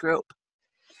Women's Group.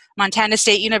 Montana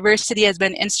State University has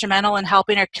been instrumental in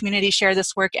helping our community share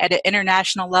this work at an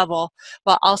international level,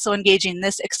 while also engaging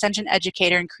this extension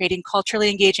educator in creating culturally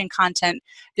engaging content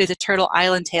through the Turtle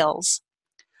Island Tales.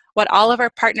 What all of our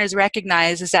partners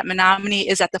recognize is that Menominee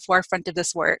is at the forefront of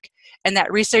this work, and that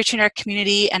researching our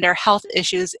community and our health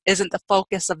issues isn't the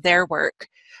focus of their work.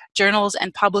 Journals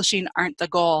and publishing aren't the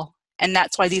goal, and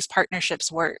that's why these partnerships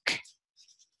work.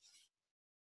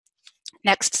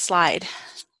 Next slide.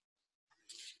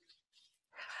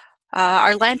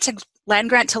 Our land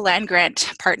grant to land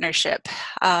grant partnership.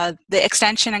 The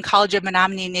Extension and College of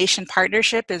Menominee Nation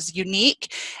partnership is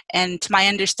unique, and to my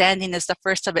understanding is the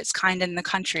first of its kind in the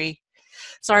country.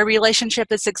 So our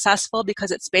relationship is successful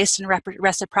because it's based in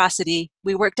reciprocity.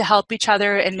 We work to help each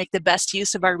other and make the best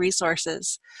use of our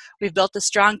resources. We've built a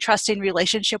strong, trusting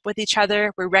relationship with each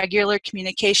other where regular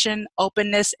communication,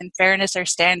 openness, and fairness are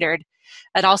standard.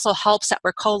 It also helps that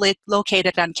we're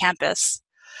co-located on campus.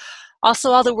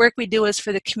 Also, all the work we do is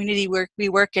for the community we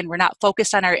work in. We're not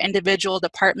focused on our individual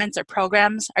departments or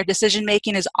programs. Our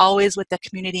decision-making is always with the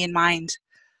community in mind.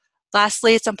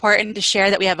 Lastly, it's important to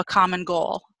share that we have a common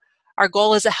goal. Our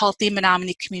goal is a healthy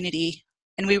Menominee community,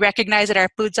 and we recognize that our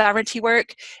food sovereignty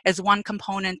work is one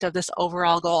component of this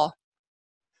overall goal.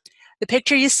 The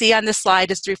picture you see on this slide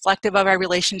is reflective of our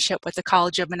relationship with the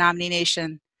College of Menominee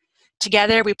Nation.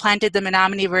 Together, we planted the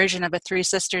Menominee version of a Three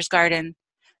Sisters garden.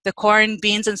 The corn,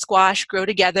 beans, and squash grow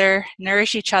together,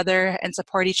 nourish each other, and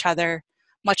support each other,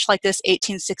 much like this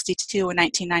 1862 and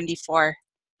 1994.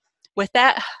 With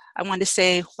that, I want to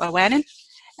say Wawanan,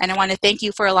 and I want to thank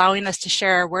you for allowing us to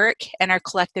share our work and our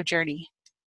collective journey.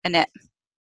 Annette.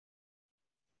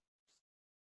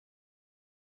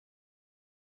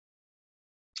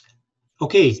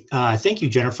 Okay, thank you,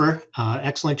 Jennifer.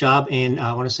 Excellent job, and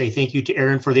I want to say thank you to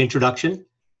Aaron for the introduction.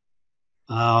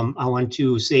 I want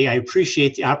to say I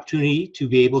appreciate the opportunity to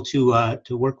be able to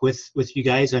work with you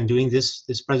guys on doing this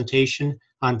presentation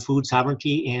on food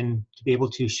sovereignty and to be able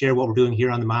to share what we're doing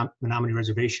here on the Menominee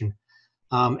Reservation.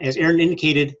 As Aaron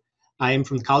indicated, I am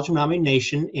from the College of Menominee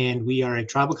Nation, and we are a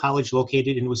tribal college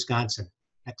located in Wisconsin.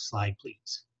 Next slide,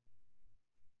 please.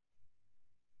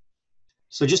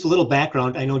 So just a little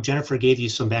background. I know Jennifer gave you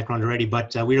some background already,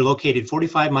 but we are located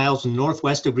 45 miles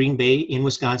northwest of Green Bay in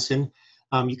Wisconsin.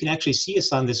 You can actually see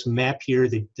us on this map here.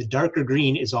 The darker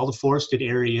green is all the forested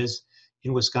areas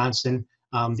in Wisconsin,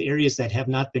 the areas that have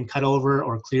not been cut over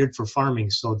or cleared for farming.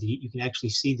 So you can actually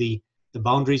see the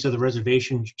boundaries of the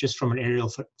reservation just from an aerial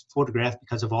photograph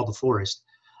because of all the forest.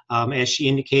 As she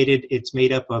indicated, it's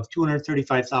made up of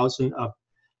 235,000 of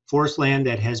forest land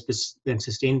that has been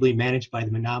sustainably managed by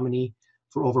the Menominee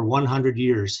for over 100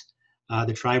 years.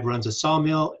 The tribe runs a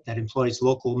sawmill that employs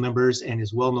local members and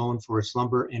is well known for its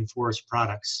lumber and forest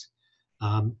products.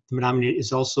 The Menominee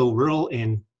is also rural,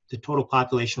 and the total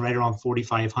population right around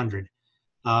 4,500.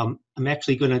 I'm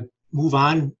actually going to move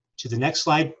on to the next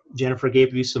slide. Jennifer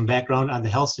gave you some background on the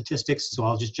health statistics, so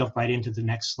I'll just jump right into the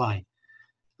next slide.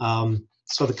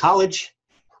 So the college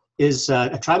is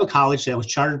a tribal college that was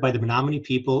chartered by the Menominee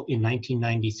people in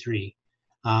 1993.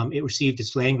 It received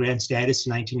its land grant status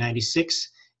in 1996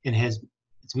 and has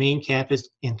its main campus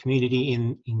and community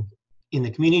in the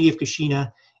community of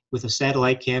Kashina, with a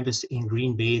satellite campus in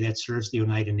Green Bay that serves the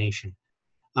Oneida Nation.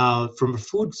 From a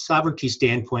food sovereignty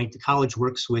standpoint, the college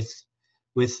works with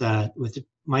with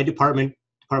my Department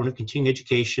of Continuing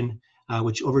Education,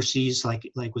 which oversees,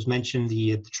 like was mentioned,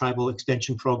 the tribal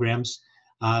extension programs,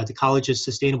 the college's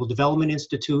Sustainable Development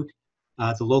Institute,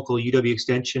 the local UW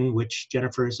Extension, which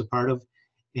Jennifer is a part of,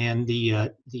 and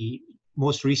the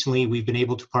most recently we've been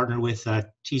able to partner with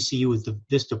TCU with the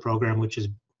VISTA program, which has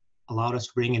allowed us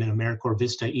to bring in an AmeriCorps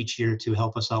VISTA each year to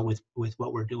help us out with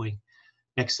what we're doing.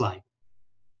 Next slide.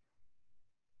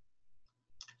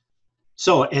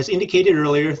 So as indicated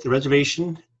earlier, the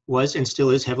reservation was and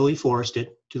still is heavily forested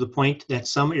to the point that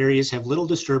some areas have little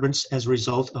disturbance as a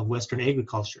result of Western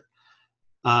agriculture.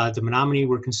 The Menominee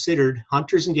were considered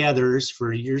hunters and gatherers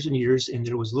for years and years, and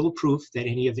there was little proof that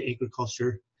any of the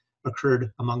agriculture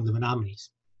occurred among the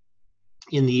Menominees.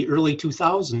 In the early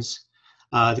 2000s,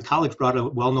 the college brought a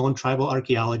well-known tribal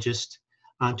archaeologist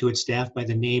onto its staff by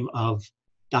the name of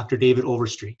Dr. David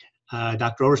Overstreet.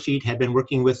 Dr. Overstreet had been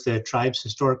working with the tribe's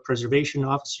historic preservation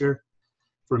officer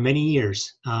for many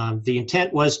years. The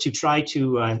intent was to try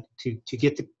to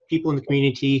get the people in the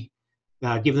community,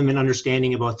 give them an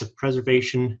understanding about the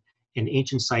preservation and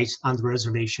ancient sites on the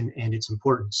reservation and its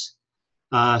importance.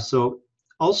 So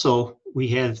also we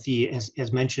have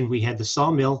as mentioned, we had the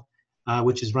sawmill,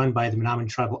 which is run by the Menominee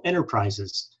Tribal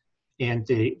Enterprises. And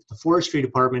the forestry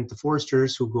department, the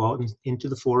foresters who go out into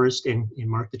the forest and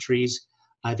mark the trees,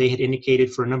 they had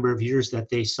indicated for a number of years that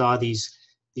they saw these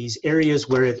areas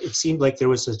where it seemed like there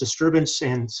was a disturbance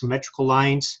and symmetrical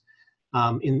lines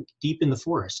deep in the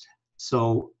forest.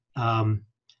 So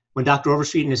when Dr.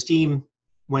 Overstreet and his team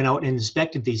went out and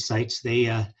inspected these sites,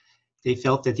 they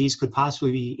felt that these could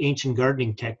possibly be ancient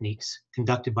gardening techniques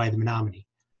conducted by the Menominee.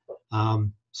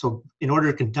 So in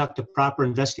order to conduct a proper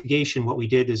investigation, what we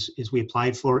did is we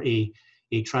applied for a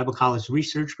tribal college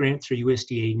research grant through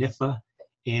USDA NIFA,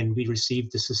 and we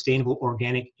received the Sustainable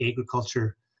Organic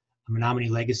Agriculture Menominee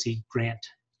Legacy Grant.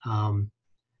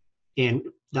 And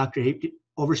Dr.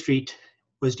 Overstreet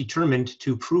was determined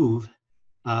to prove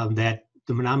that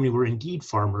the Menominee were indeed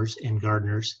farmers and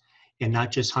gardeners and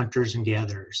not just hunters and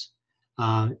gatherers.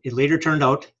 It later turned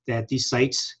out that these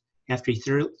sites, after he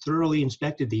thoroughly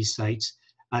inspected these sites,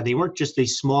 they weren't just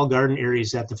these small garden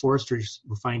areas that the foresters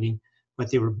were finding,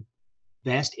 but they were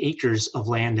vast acres of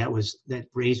land that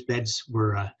raised beds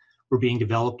were being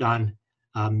developed on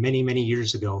many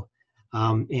years ago.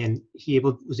 And he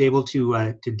was able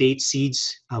to date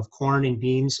seeds of corn and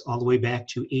beans all the way back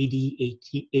to AD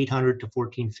 800 to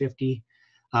 1450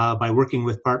 by working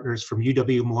with partners from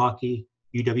UW-Milwaukee,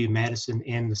 UW-Madison,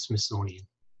 and the Smithsonian.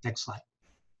 Next slide.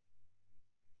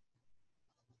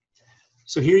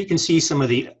 So here you can see some of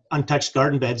the untouched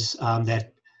garden beds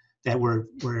that were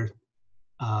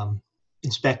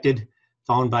inspected,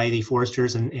 found by the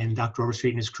foresters, and Dr.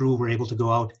 Overstreet and his crew were able to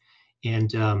go out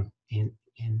and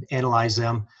analyze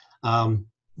them.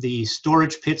 The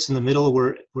storage pits in the middle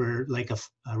were like a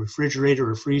refrigerator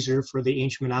or freezer for the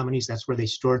ancient Menominees. That's where they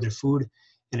stored their food.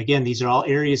 And again, these are all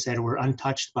areas that were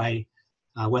untouched by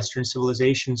Western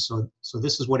civilization. So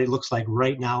this is what it looks like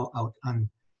right now out on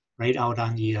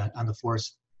the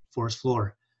forest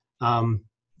floor.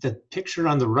 The picture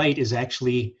on the right is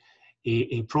actually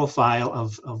a profile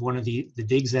of one of the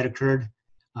digs that occurred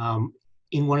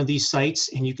in one of these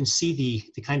sites, and you can see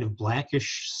the kind of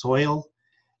blackish soil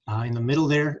in the middle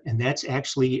there, and that's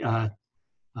actually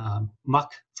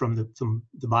muck from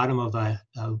the bottom of a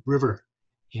river.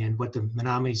 And what the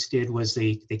Menominees did was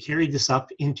they carried this up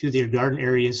into their garden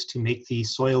areas to make the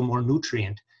soil more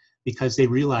nutrient, because they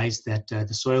realized that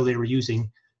the soil they were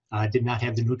using did not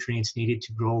have the nutrients needed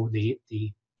to grow the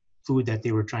food that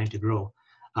they were trying to grow.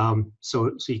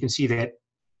 So you can see that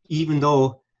even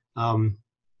though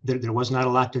there was not a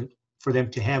lot for them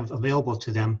to have available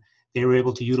to them, they were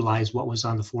able to utilize what was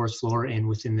on the forest floor and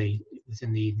within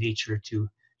the nature to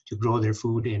grow their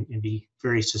food and be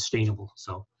very sustainable.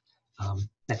 So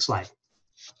next slide.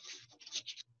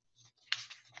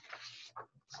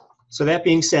 So that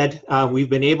being said, we've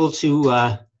been able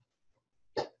to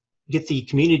get the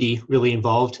community really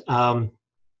involved.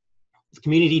 The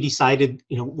community decided,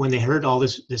 when they heard all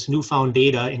this newfound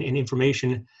data and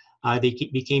information, they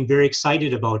became very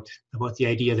excited about the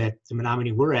idea that the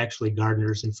Menominee were actually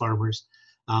gardeners and farmers.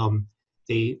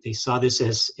 They saw this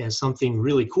as something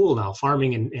really cool now.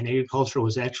 Farming and agriculture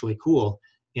was actually cool.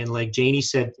 And like Janie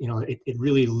said, it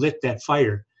really lit that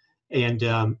fire. And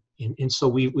so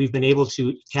we've been able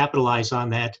to capitalize on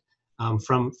that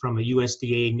from a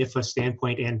USDA NIFA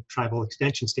standpoint and tribal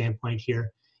extension standpoint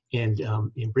here, and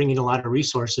bring in a lot of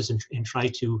resources and try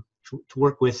to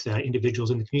work with individuals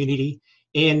in the community.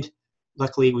 And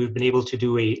luckily, we've been able to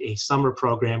do a summer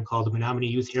program called the Menominee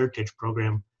Youth Heritage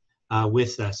Program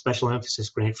with a special emphasis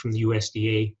grant from the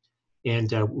USDA.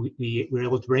 And we were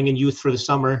able to bring in youth for the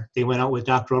summer. They went out with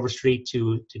Dr. Overstreet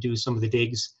to do some of the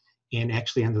digs. And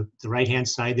actually on the right-hand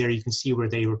side there, you can see where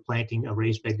they were planting a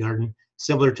raised bed garden,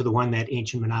 similar to the one that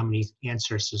ancient Menominee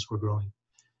ancestors were growing.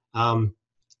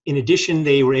 In addition,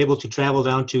 they were able to travel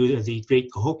down to the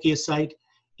Great Cahokia site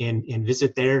and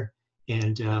visit there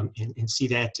and see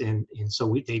that. And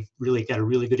so they've really got a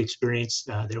really good experience.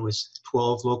 There was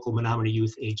 12 local Menominee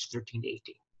youth aged 13 to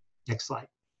 18. Next slide.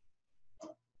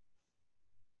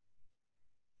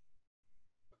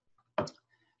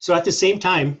 So at the same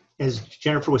time, as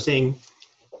Jennifer was saying,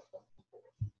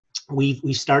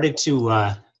 we started to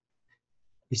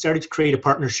create a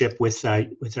partnership with our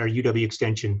UW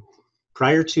Extension.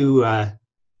 Prior to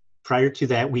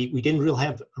that, we didn't really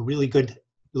have a really good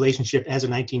relationship as of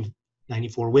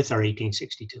 1994 with our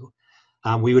 1862.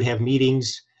 We would have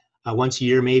meetings once a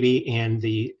year maybe, and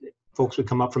the folks would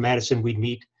come up from Madison. We'd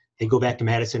meet. They'd go back to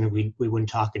Madison, and we wouldn't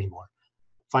talk anymore.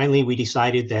 Finally, we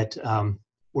decided that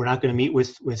we're not going to meet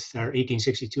with our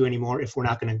 1862 anymore if we're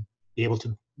not going to be able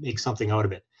to make something out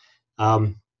of it.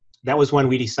 That was when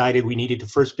we decided we needed to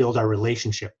first build our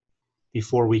relationship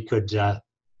before we could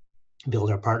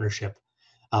build our partnership.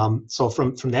 So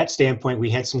from that standpoint, we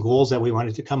had some goals that we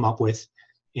wanted to come up with,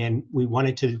 and we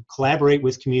wanted to collaborate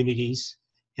with communities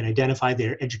and identify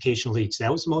their educational needs.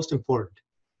 That was the most important,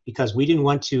 because we didn't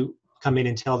want to come in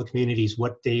and tell the communities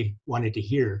what they wanted to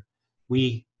hear.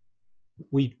 We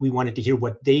wanted to hear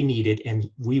what they needed, and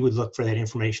we would look for that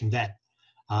information then.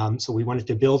 So we wanted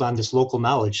to build on this local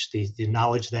knowledge, the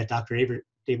knowledge that Dr.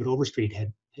 David Overstreet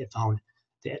had found,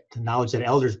 the knowledge that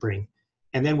elders bring.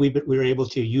 And then we were able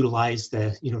to utilize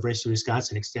the University of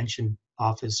Wisconsin Extension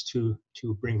Office to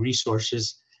bring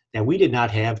resources that we did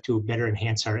not have to better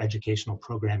enhance our educational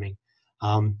programming.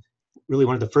 Really,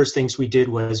 one of the first things we did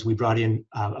was we brought in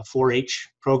a 4-H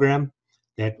program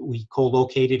that we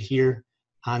co-located here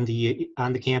on the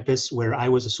campus, where I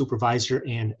was a supervisor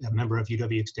and a member of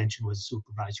UW Extension was a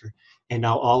supervisor. And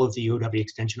now all of the UW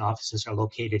Extension offices are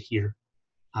located here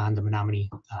on the Menominee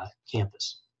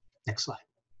campus. Next slide.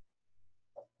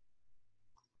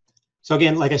 So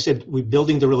again, like I said, we're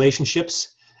building the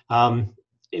relationships.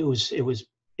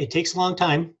 It takes a long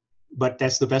time, but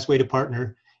that's the best way to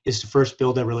partner, is to first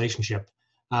build a relationship.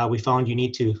 We found you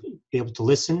need to be able to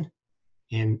listen.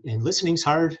 And listening's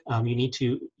hard. You need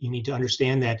to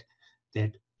understand that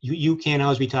you can't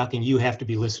always be talking. You have to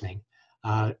be listening.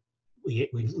 We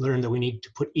learned that we need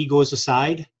to put egos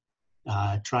aside,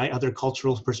 try other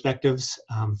cultural perspectives,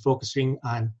 focusing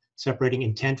on separating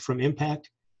intent from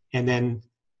impact, and then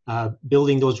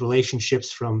building those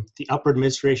relationships from the upper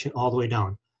administration all the way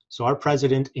down. So our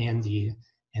president and the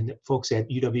folks at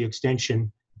UW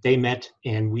Extension, they met,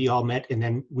 and we all met, and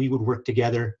then we would work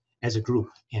together as a group,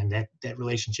 and that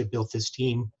relationship built this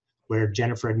team where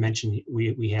Jennifer had mentioned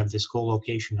we have this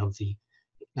co-location of the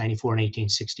 94 and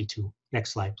 1862.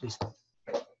 Next slide, please.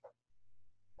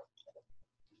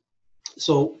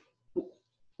 So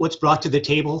what's brought to the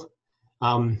table?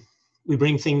 We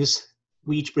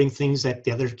each bring things that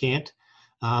the other can't.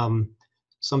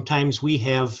 Sometimes we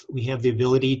have the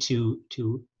ability to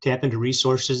tap into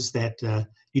resources that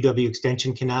UW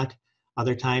Extension cannot.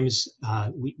 Other times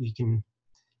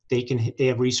they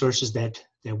have resources that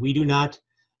we do not.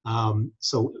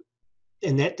 So,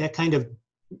 and that kind of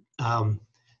that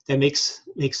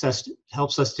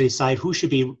helps us to decide who should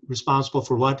be responsible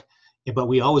for what. But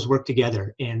we always work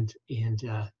together. And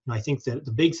I think that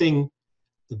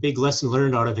the big lesson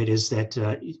learned out of it is that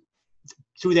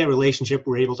through that relationship,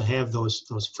 we're able to have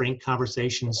those frank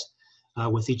conversations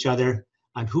with each other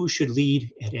on who should lead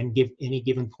at any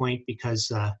given point,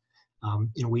 because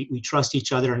we trust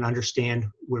each other and understand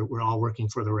we're all working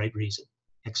for the right reason.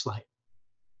 Next slide.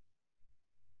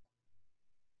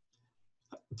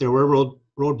 There were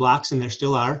roadblocks, and there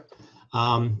still are.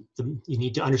 You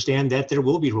need to understand that there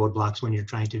will be roadblocks when you're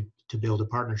trying to build a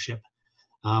partnership.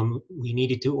 We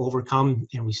needed to overcome,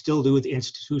 and we still do, the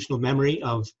institutional memory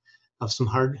of some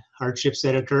hardships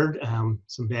that occurred,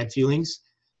 some bad feelings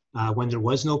when there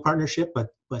was no partnership, but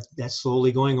that's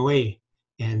slowly going away.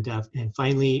 And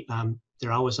finally,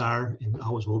 there always are and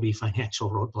always will be financial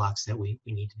roadblocks that we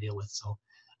need to deal with. So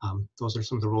those are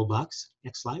some of the roadblocks.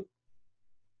 Next slide.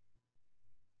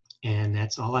 And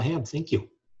that's all I have. Thank you.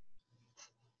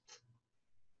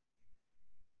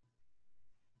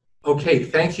 Okay,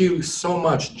 thank you so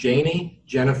much, Janie,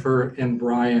 Jennifer, and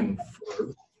Brian,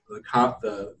 for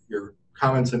your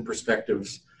comments and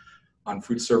perspectives on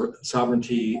food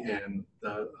sovereignty and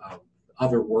the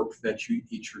other work that you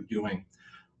each are doing.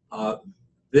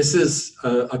 This is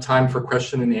a time for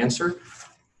question and answer.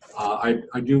 I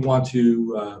do want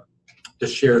to to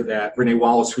share that Renee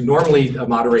Wallace, who normally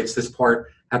moderates this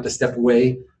part, had to step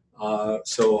away.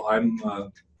 So I'm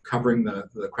covering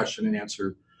the question and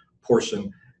answer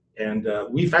portion. And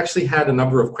we've actually had a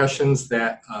number of questions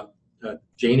that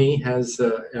Janie has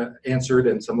answered,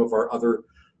 and some of our other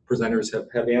presenters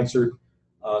have answered.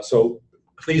 So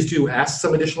please do ask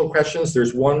some additional questions.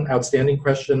 There's one outstanding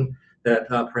question that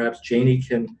perhaps Janie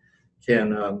can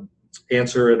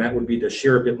answer, and that would be to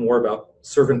share a bit more about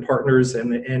servant partners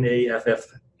and the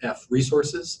NAFFF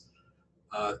resources.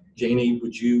 Janie,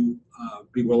 would you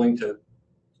be willing to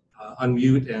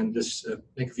unmute and just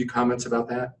make a few comments about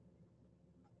that?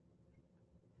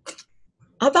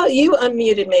 I thought you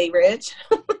unmuted me, Rich.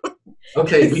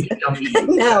 Okay, we can unmute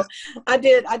you. No, I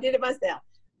did it myself.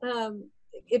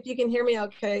 If you can hear me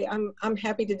okay, I'm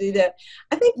happy to do that.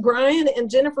 I think Brian and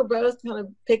Jennifer both kind of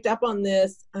picked up on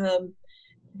this,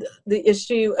 the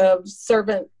issue of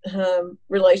servant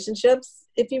relationships,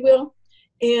 if you will.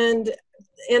 And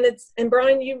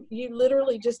Brian, you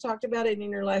literally just talked about it in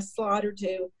your last slide or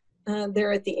two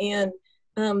there at the end.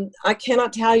 I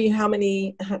cannot tell you how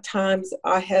many times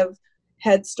I have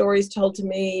had stories told to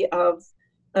me of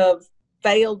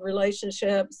failed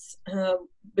relationships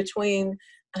between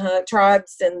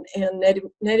tribes and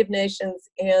native nations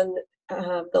and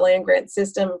the land grant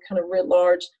system kind of writ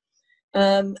large.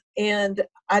 And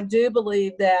I do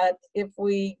believe that if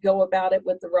we go about it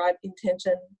with the right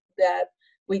intention, that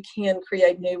we can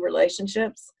create new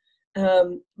relationships.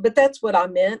 But that's what I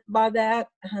meant by that,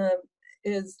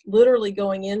 is literally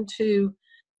going into,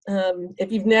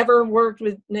 if you've never worked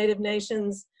with Native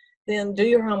nations, then do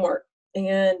your homework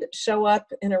and show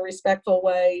up in a respectful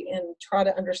way and try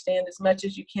to understand as much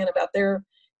as you can about their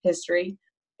history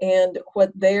and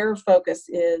what their focus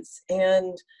is.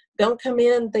 And don't come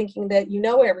in thinking that you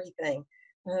know everything,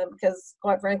 because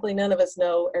quite frankly, none of us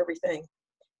know everything.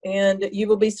 And you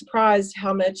will be surprised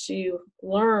how much you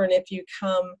learn if you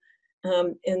come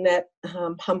in that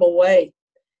humble way.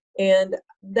 And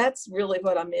that's really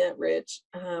what I meant, Rich,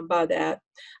 by that.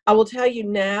 I will tell you,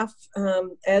 NAF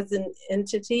as an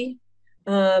entity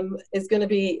is going to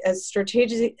be as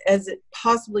strategic as it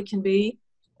possibly can be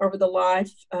over the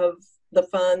life of the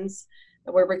funds.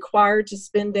 We're required to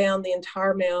spend down the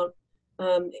entire amount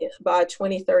by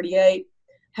 2038.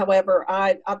 However,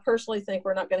 I personally think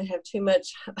we're not going to have too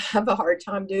much of a hard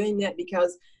time doing that,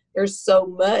 because there's so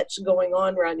much going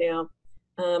on right now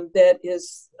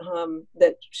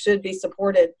that should be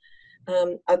supported.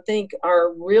 I think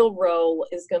our real role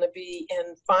is going to be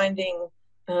in finding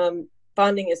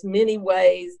as many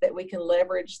ways that we can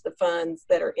leverage the funds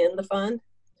that are in the fund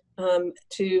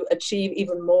to achieve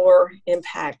even more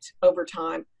impact over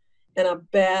time. And I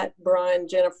bet Brian,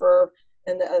 Jennifer,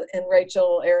 and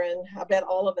Rachel, Aaron, I bet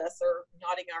all of us are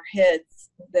nodding our heads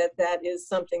that that is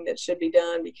something that should be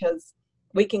done, because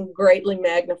we can greatly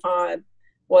magnify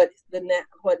what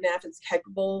NAF is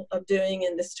capable of doing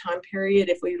in this time period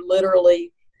if we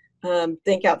literally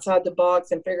think outside the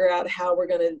box and figure out how we're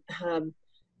going to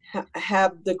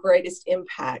have the greatest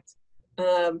impact.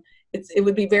 It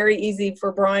would be very easy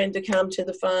for Brian to come to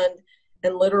the fund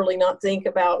and literally not think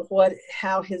about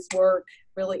how his work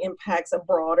really impacts a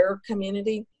broader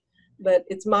community. But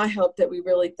it's my hope that we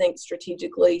really think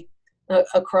strategically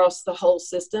across the whole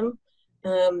system,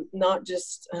 not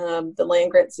just the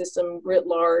land grant system writ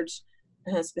large,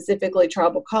 specifically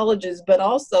tribal colleges, but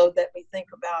also that we think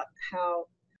about how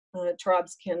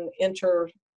tribes can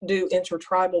do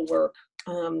intertribal work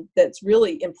that's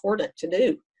really important to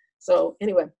do. So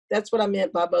anyway, that's what I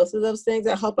meant by both of those things.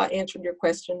 I hope I answered your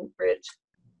question, Rich.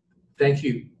 Thank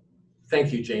you.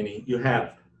 Thank you, Janie. You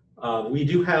have. We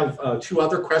do have two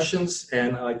other questions,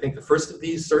 and I think the first of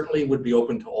these certainly would be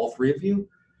open to all three of you.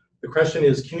 The question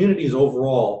is, communities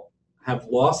overall have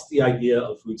lost the idea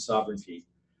of food sovereignty.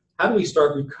 How do we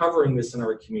start recovering this in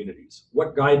our communities?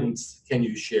 What guidance can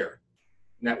you share?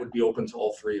 And that would be open to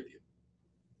all three of you.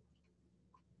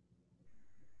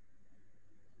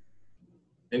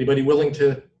 Anybody willing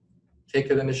to take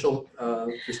an initial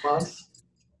response?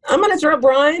 I'm going to throw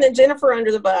Brian and Jennifer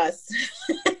under the bus.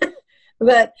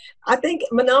 But I think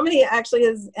Menominee actually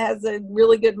has a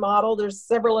really good model. There's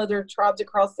several other tribes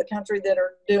across the country that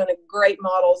are doing great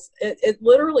models. It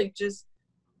literally just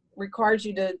requires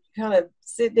you to kind of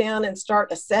sit down and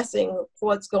start assessing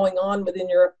what's going on within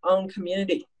your own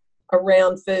community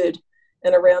around food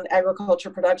and around agriculture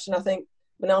production. I think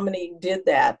Menominee did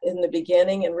that in the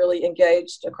beginning and really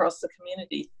engaged across the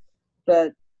community.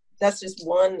 But that's just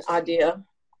one idea.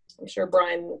 I'm sure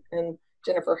Brian and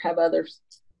Jennifer have others.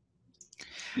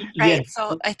 Right.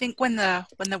 So I think when the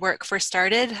work first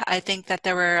started, I think that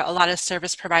there were a lot of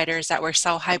service providers that were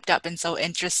so hyped up and so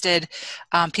interested.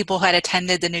 People who had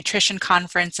attended the nutrition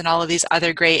conference and all of these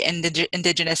other great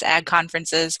indigenous ag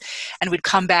conferences, and would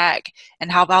come back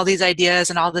and have all these ideas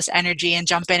and all this energy and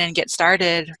jump in and get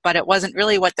started. But it wasn't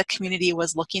really what the community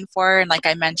was looking for. And like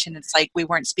I mentioned, it's like we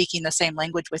weren't speaking the same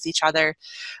language with each other.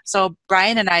 So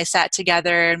Brian and I sat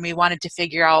together and we wanted to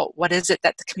figure out what is it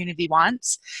that the community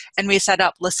wants. And we set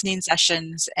up listening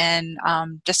sessions and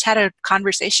just had a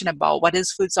conversation about what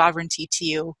is food sovereignty to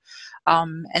you.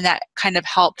 And that kind of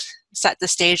helped set the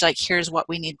stage, like, here's what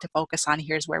we need to focus on,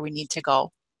 here's where we need to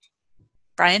go.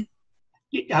 Brian?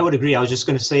 I would agree. I was just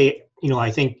going to say,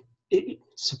 I think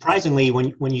surprisingly,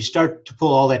 when you start to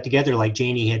pull all that together, like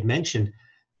Janie had mentioned,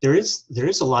 there is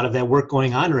a lot of that work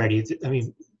going on already. I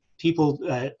mean, people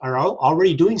are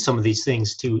already doing some of these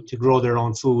things to grow their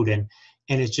own food, and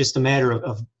it's just a matter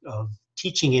of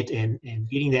teaching it and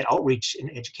getting that outreach and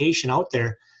education out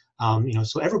there,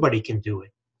 so everybody can do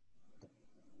it.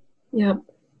 Yeah.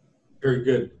 Very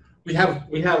good. We're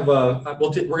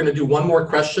going to do one more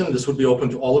question. This would be open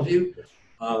to all of you,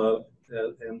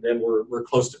 and then we're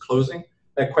close to closing.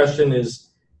 That question is: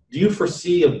 do you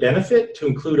foresee a benefit to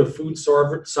include a food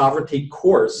sovereignty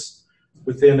course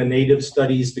within a Native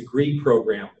Studies degree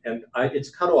program? And it's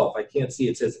cut off. I can't see.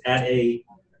 It says at a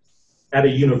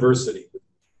university.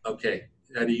 Okay,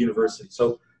 at a university.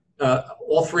 So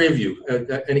all three of you,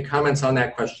 any comments on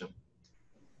that question?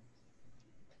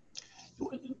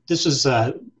 This is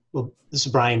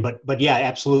Brian, but yeah,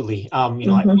 absolutely.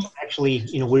 Actually,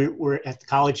 we're at the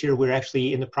college here. We're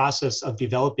actually in the process of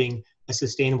developing a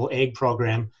sustainable ag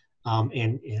program,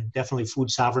 and definitely food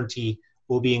sovereignty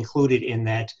will be included in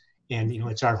that. And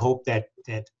it's our hope that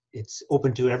it's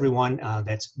open to everyone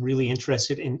that's really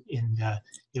interested in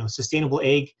sustainable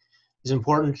ag is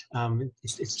important.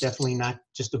 It's definitely not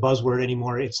just a buzzword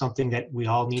anymore. It's something that we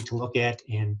all need to look at,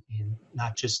 and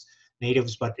not just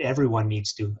natives, but everyone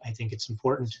needs to. I think it's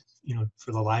important,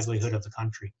 for the livelihood of the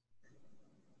country.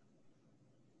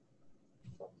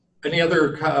 Any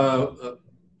other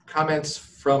comments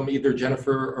from either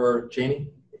Jennifer or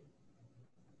Janie?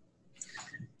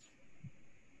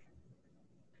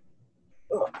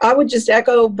 I would just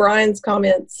echo Brian's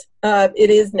comments. It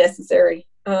is necessary.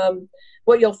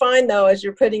 What you'll find, though, as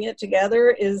you're putting it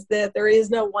together, is that there is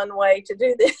no one way to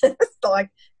do this, like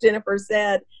Jennifer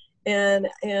said. And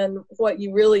what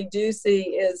you really do see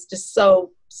is just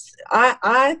so,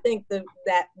 I think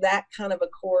that kind of a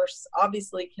course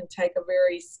obviously can take a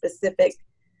very specific,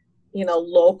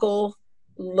 local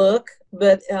look,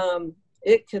 but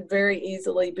it could very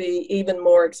easily be even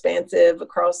more expansive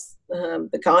across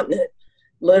the continent,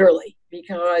 literally,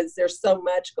 because there's so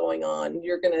much going on.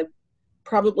 You're going to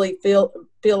probably feel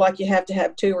like you have to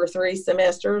have 2 or 3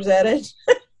 semesters at it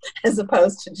as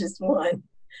opposed to just one.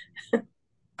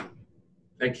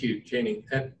 Thank you, Janie.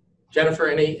 And Jennifer,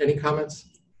 any comments?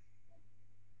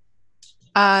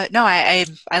 No, I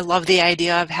love the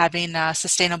idea of having a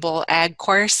sustainable ag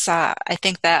course. I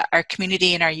think that our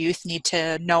community and our youth need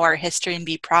to know our history and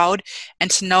be proud,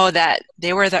 and to know that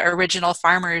they were the original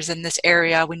farmers in this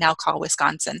area we now call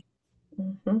Wisconsin.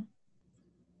 Mm-hmm.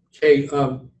 Okay,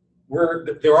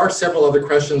 there are several other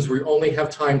questions. We only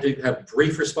have time to have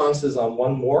brief responses on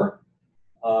one more.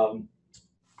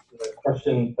 The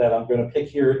question that I'm going to pick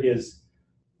here is,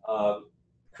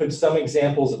 could some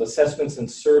examples of assessments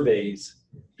and surveys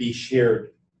be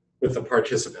shared with the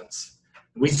participants?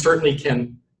 We certainly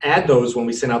can add those when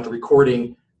we send out the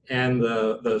recording and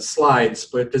the slides,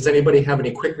 but does anybody have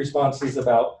any quick responses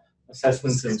about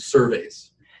assessments and surveys?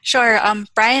 Sure.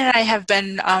 Brian and I have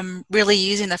been really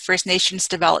using the First Nations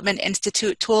Development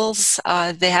Institute tools.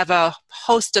 They have a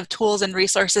host of tools and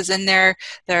resources in there.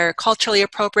 They're culturally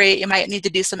appropriate. You might need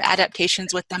to do some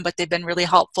adaptations with them, but they've been really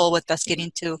helpful with us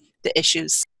getting to the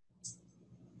issues.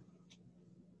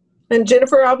 And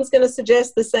Jennifer, I was going to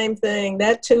suggest the same thing.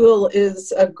 That tool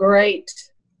is a great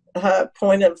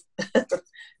point of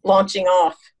launching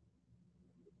off.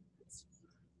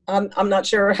 I'm not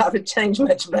sure how to change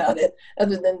much about it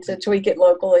other than to tweak it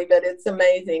locally, but it's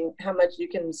amazing how much you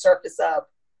can surface up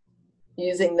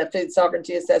using the food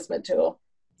sovereignty assessment tool.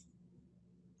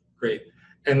 Great.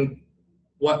 And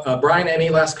what, Brian, any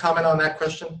last comment on that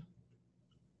question?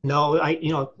 No,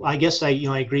 I guess I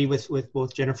agree with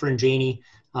both Jennifer and Janie.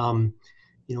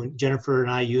 Jennifer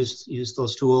and I used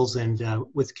those tools and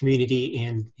with the community,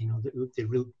 and they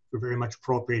were very much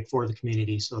appropriate for the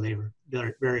community, so they were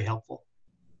very helpful.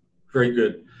 Very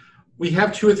good. We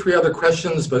have 2 or 3 other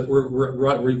questions, but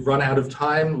we've run out of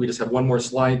time. We just have one more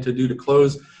slide to do to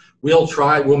close.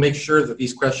 We'll make sure that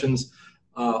these questions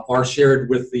are shared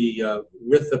with the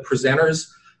presenters.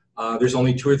 There's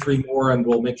only 2 or 3 more, and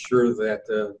we'll make sure that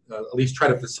at least try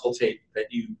to facilitate that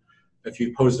if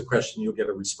you pose the question, you'll get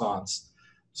a response.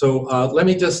 So let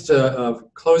me just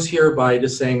close here by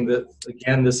just saying that,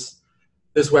 again, this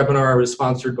webinar is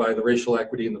sponsored by the Racial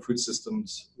Equity in the Food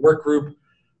Systems Work Group.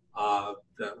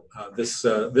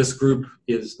 This group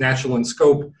is national in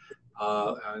scope,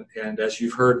 and as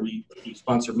you've heard, we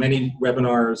sponsor many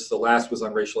webinars. The last was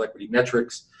on racial equity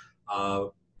metrics.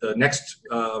 The next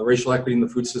Racial Equity in the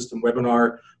Food System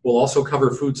webinar will also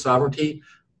cover food sovereignty,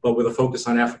 but with a focus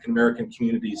on African American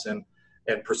communities and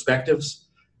perspectives.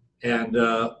 And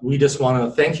we just want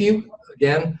to thank you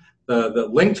again. The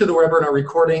link to the webinar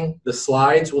recording, the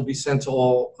slides will be sent to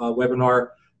all webinar,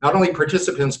 not only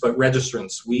participants, but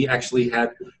registrants. We actually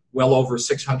had well over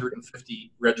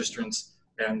 650 registrants,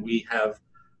 and we have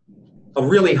a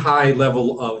really high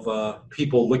level of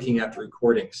people looking at the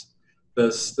recordings.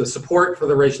 The support for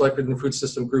the Racial Equity in the Food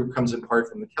System group comes in part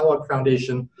from the Kellogg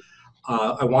Foundation.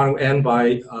 I want to end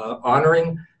by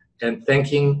honoring and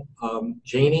thanking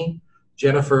Janie,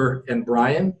 Jennifer, and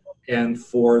Brian, and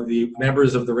for the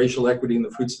members of the Racial Equity in the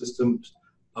Food Systems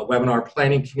Webinar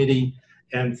Planning Committee,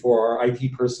 and for our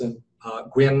IT person,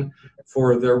 Gwyn,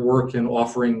 for their work in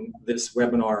offering this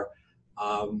webinar.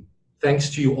 Thanks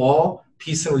to you all.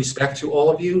 Peace and respect to all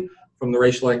of you from the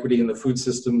Racial Equity in the Food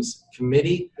Systems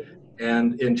Committee.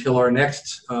 And until our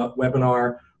next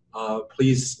webinar,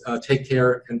 please take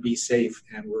care and be safe,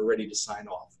 and we're ready to sign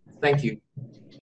off. Thank you.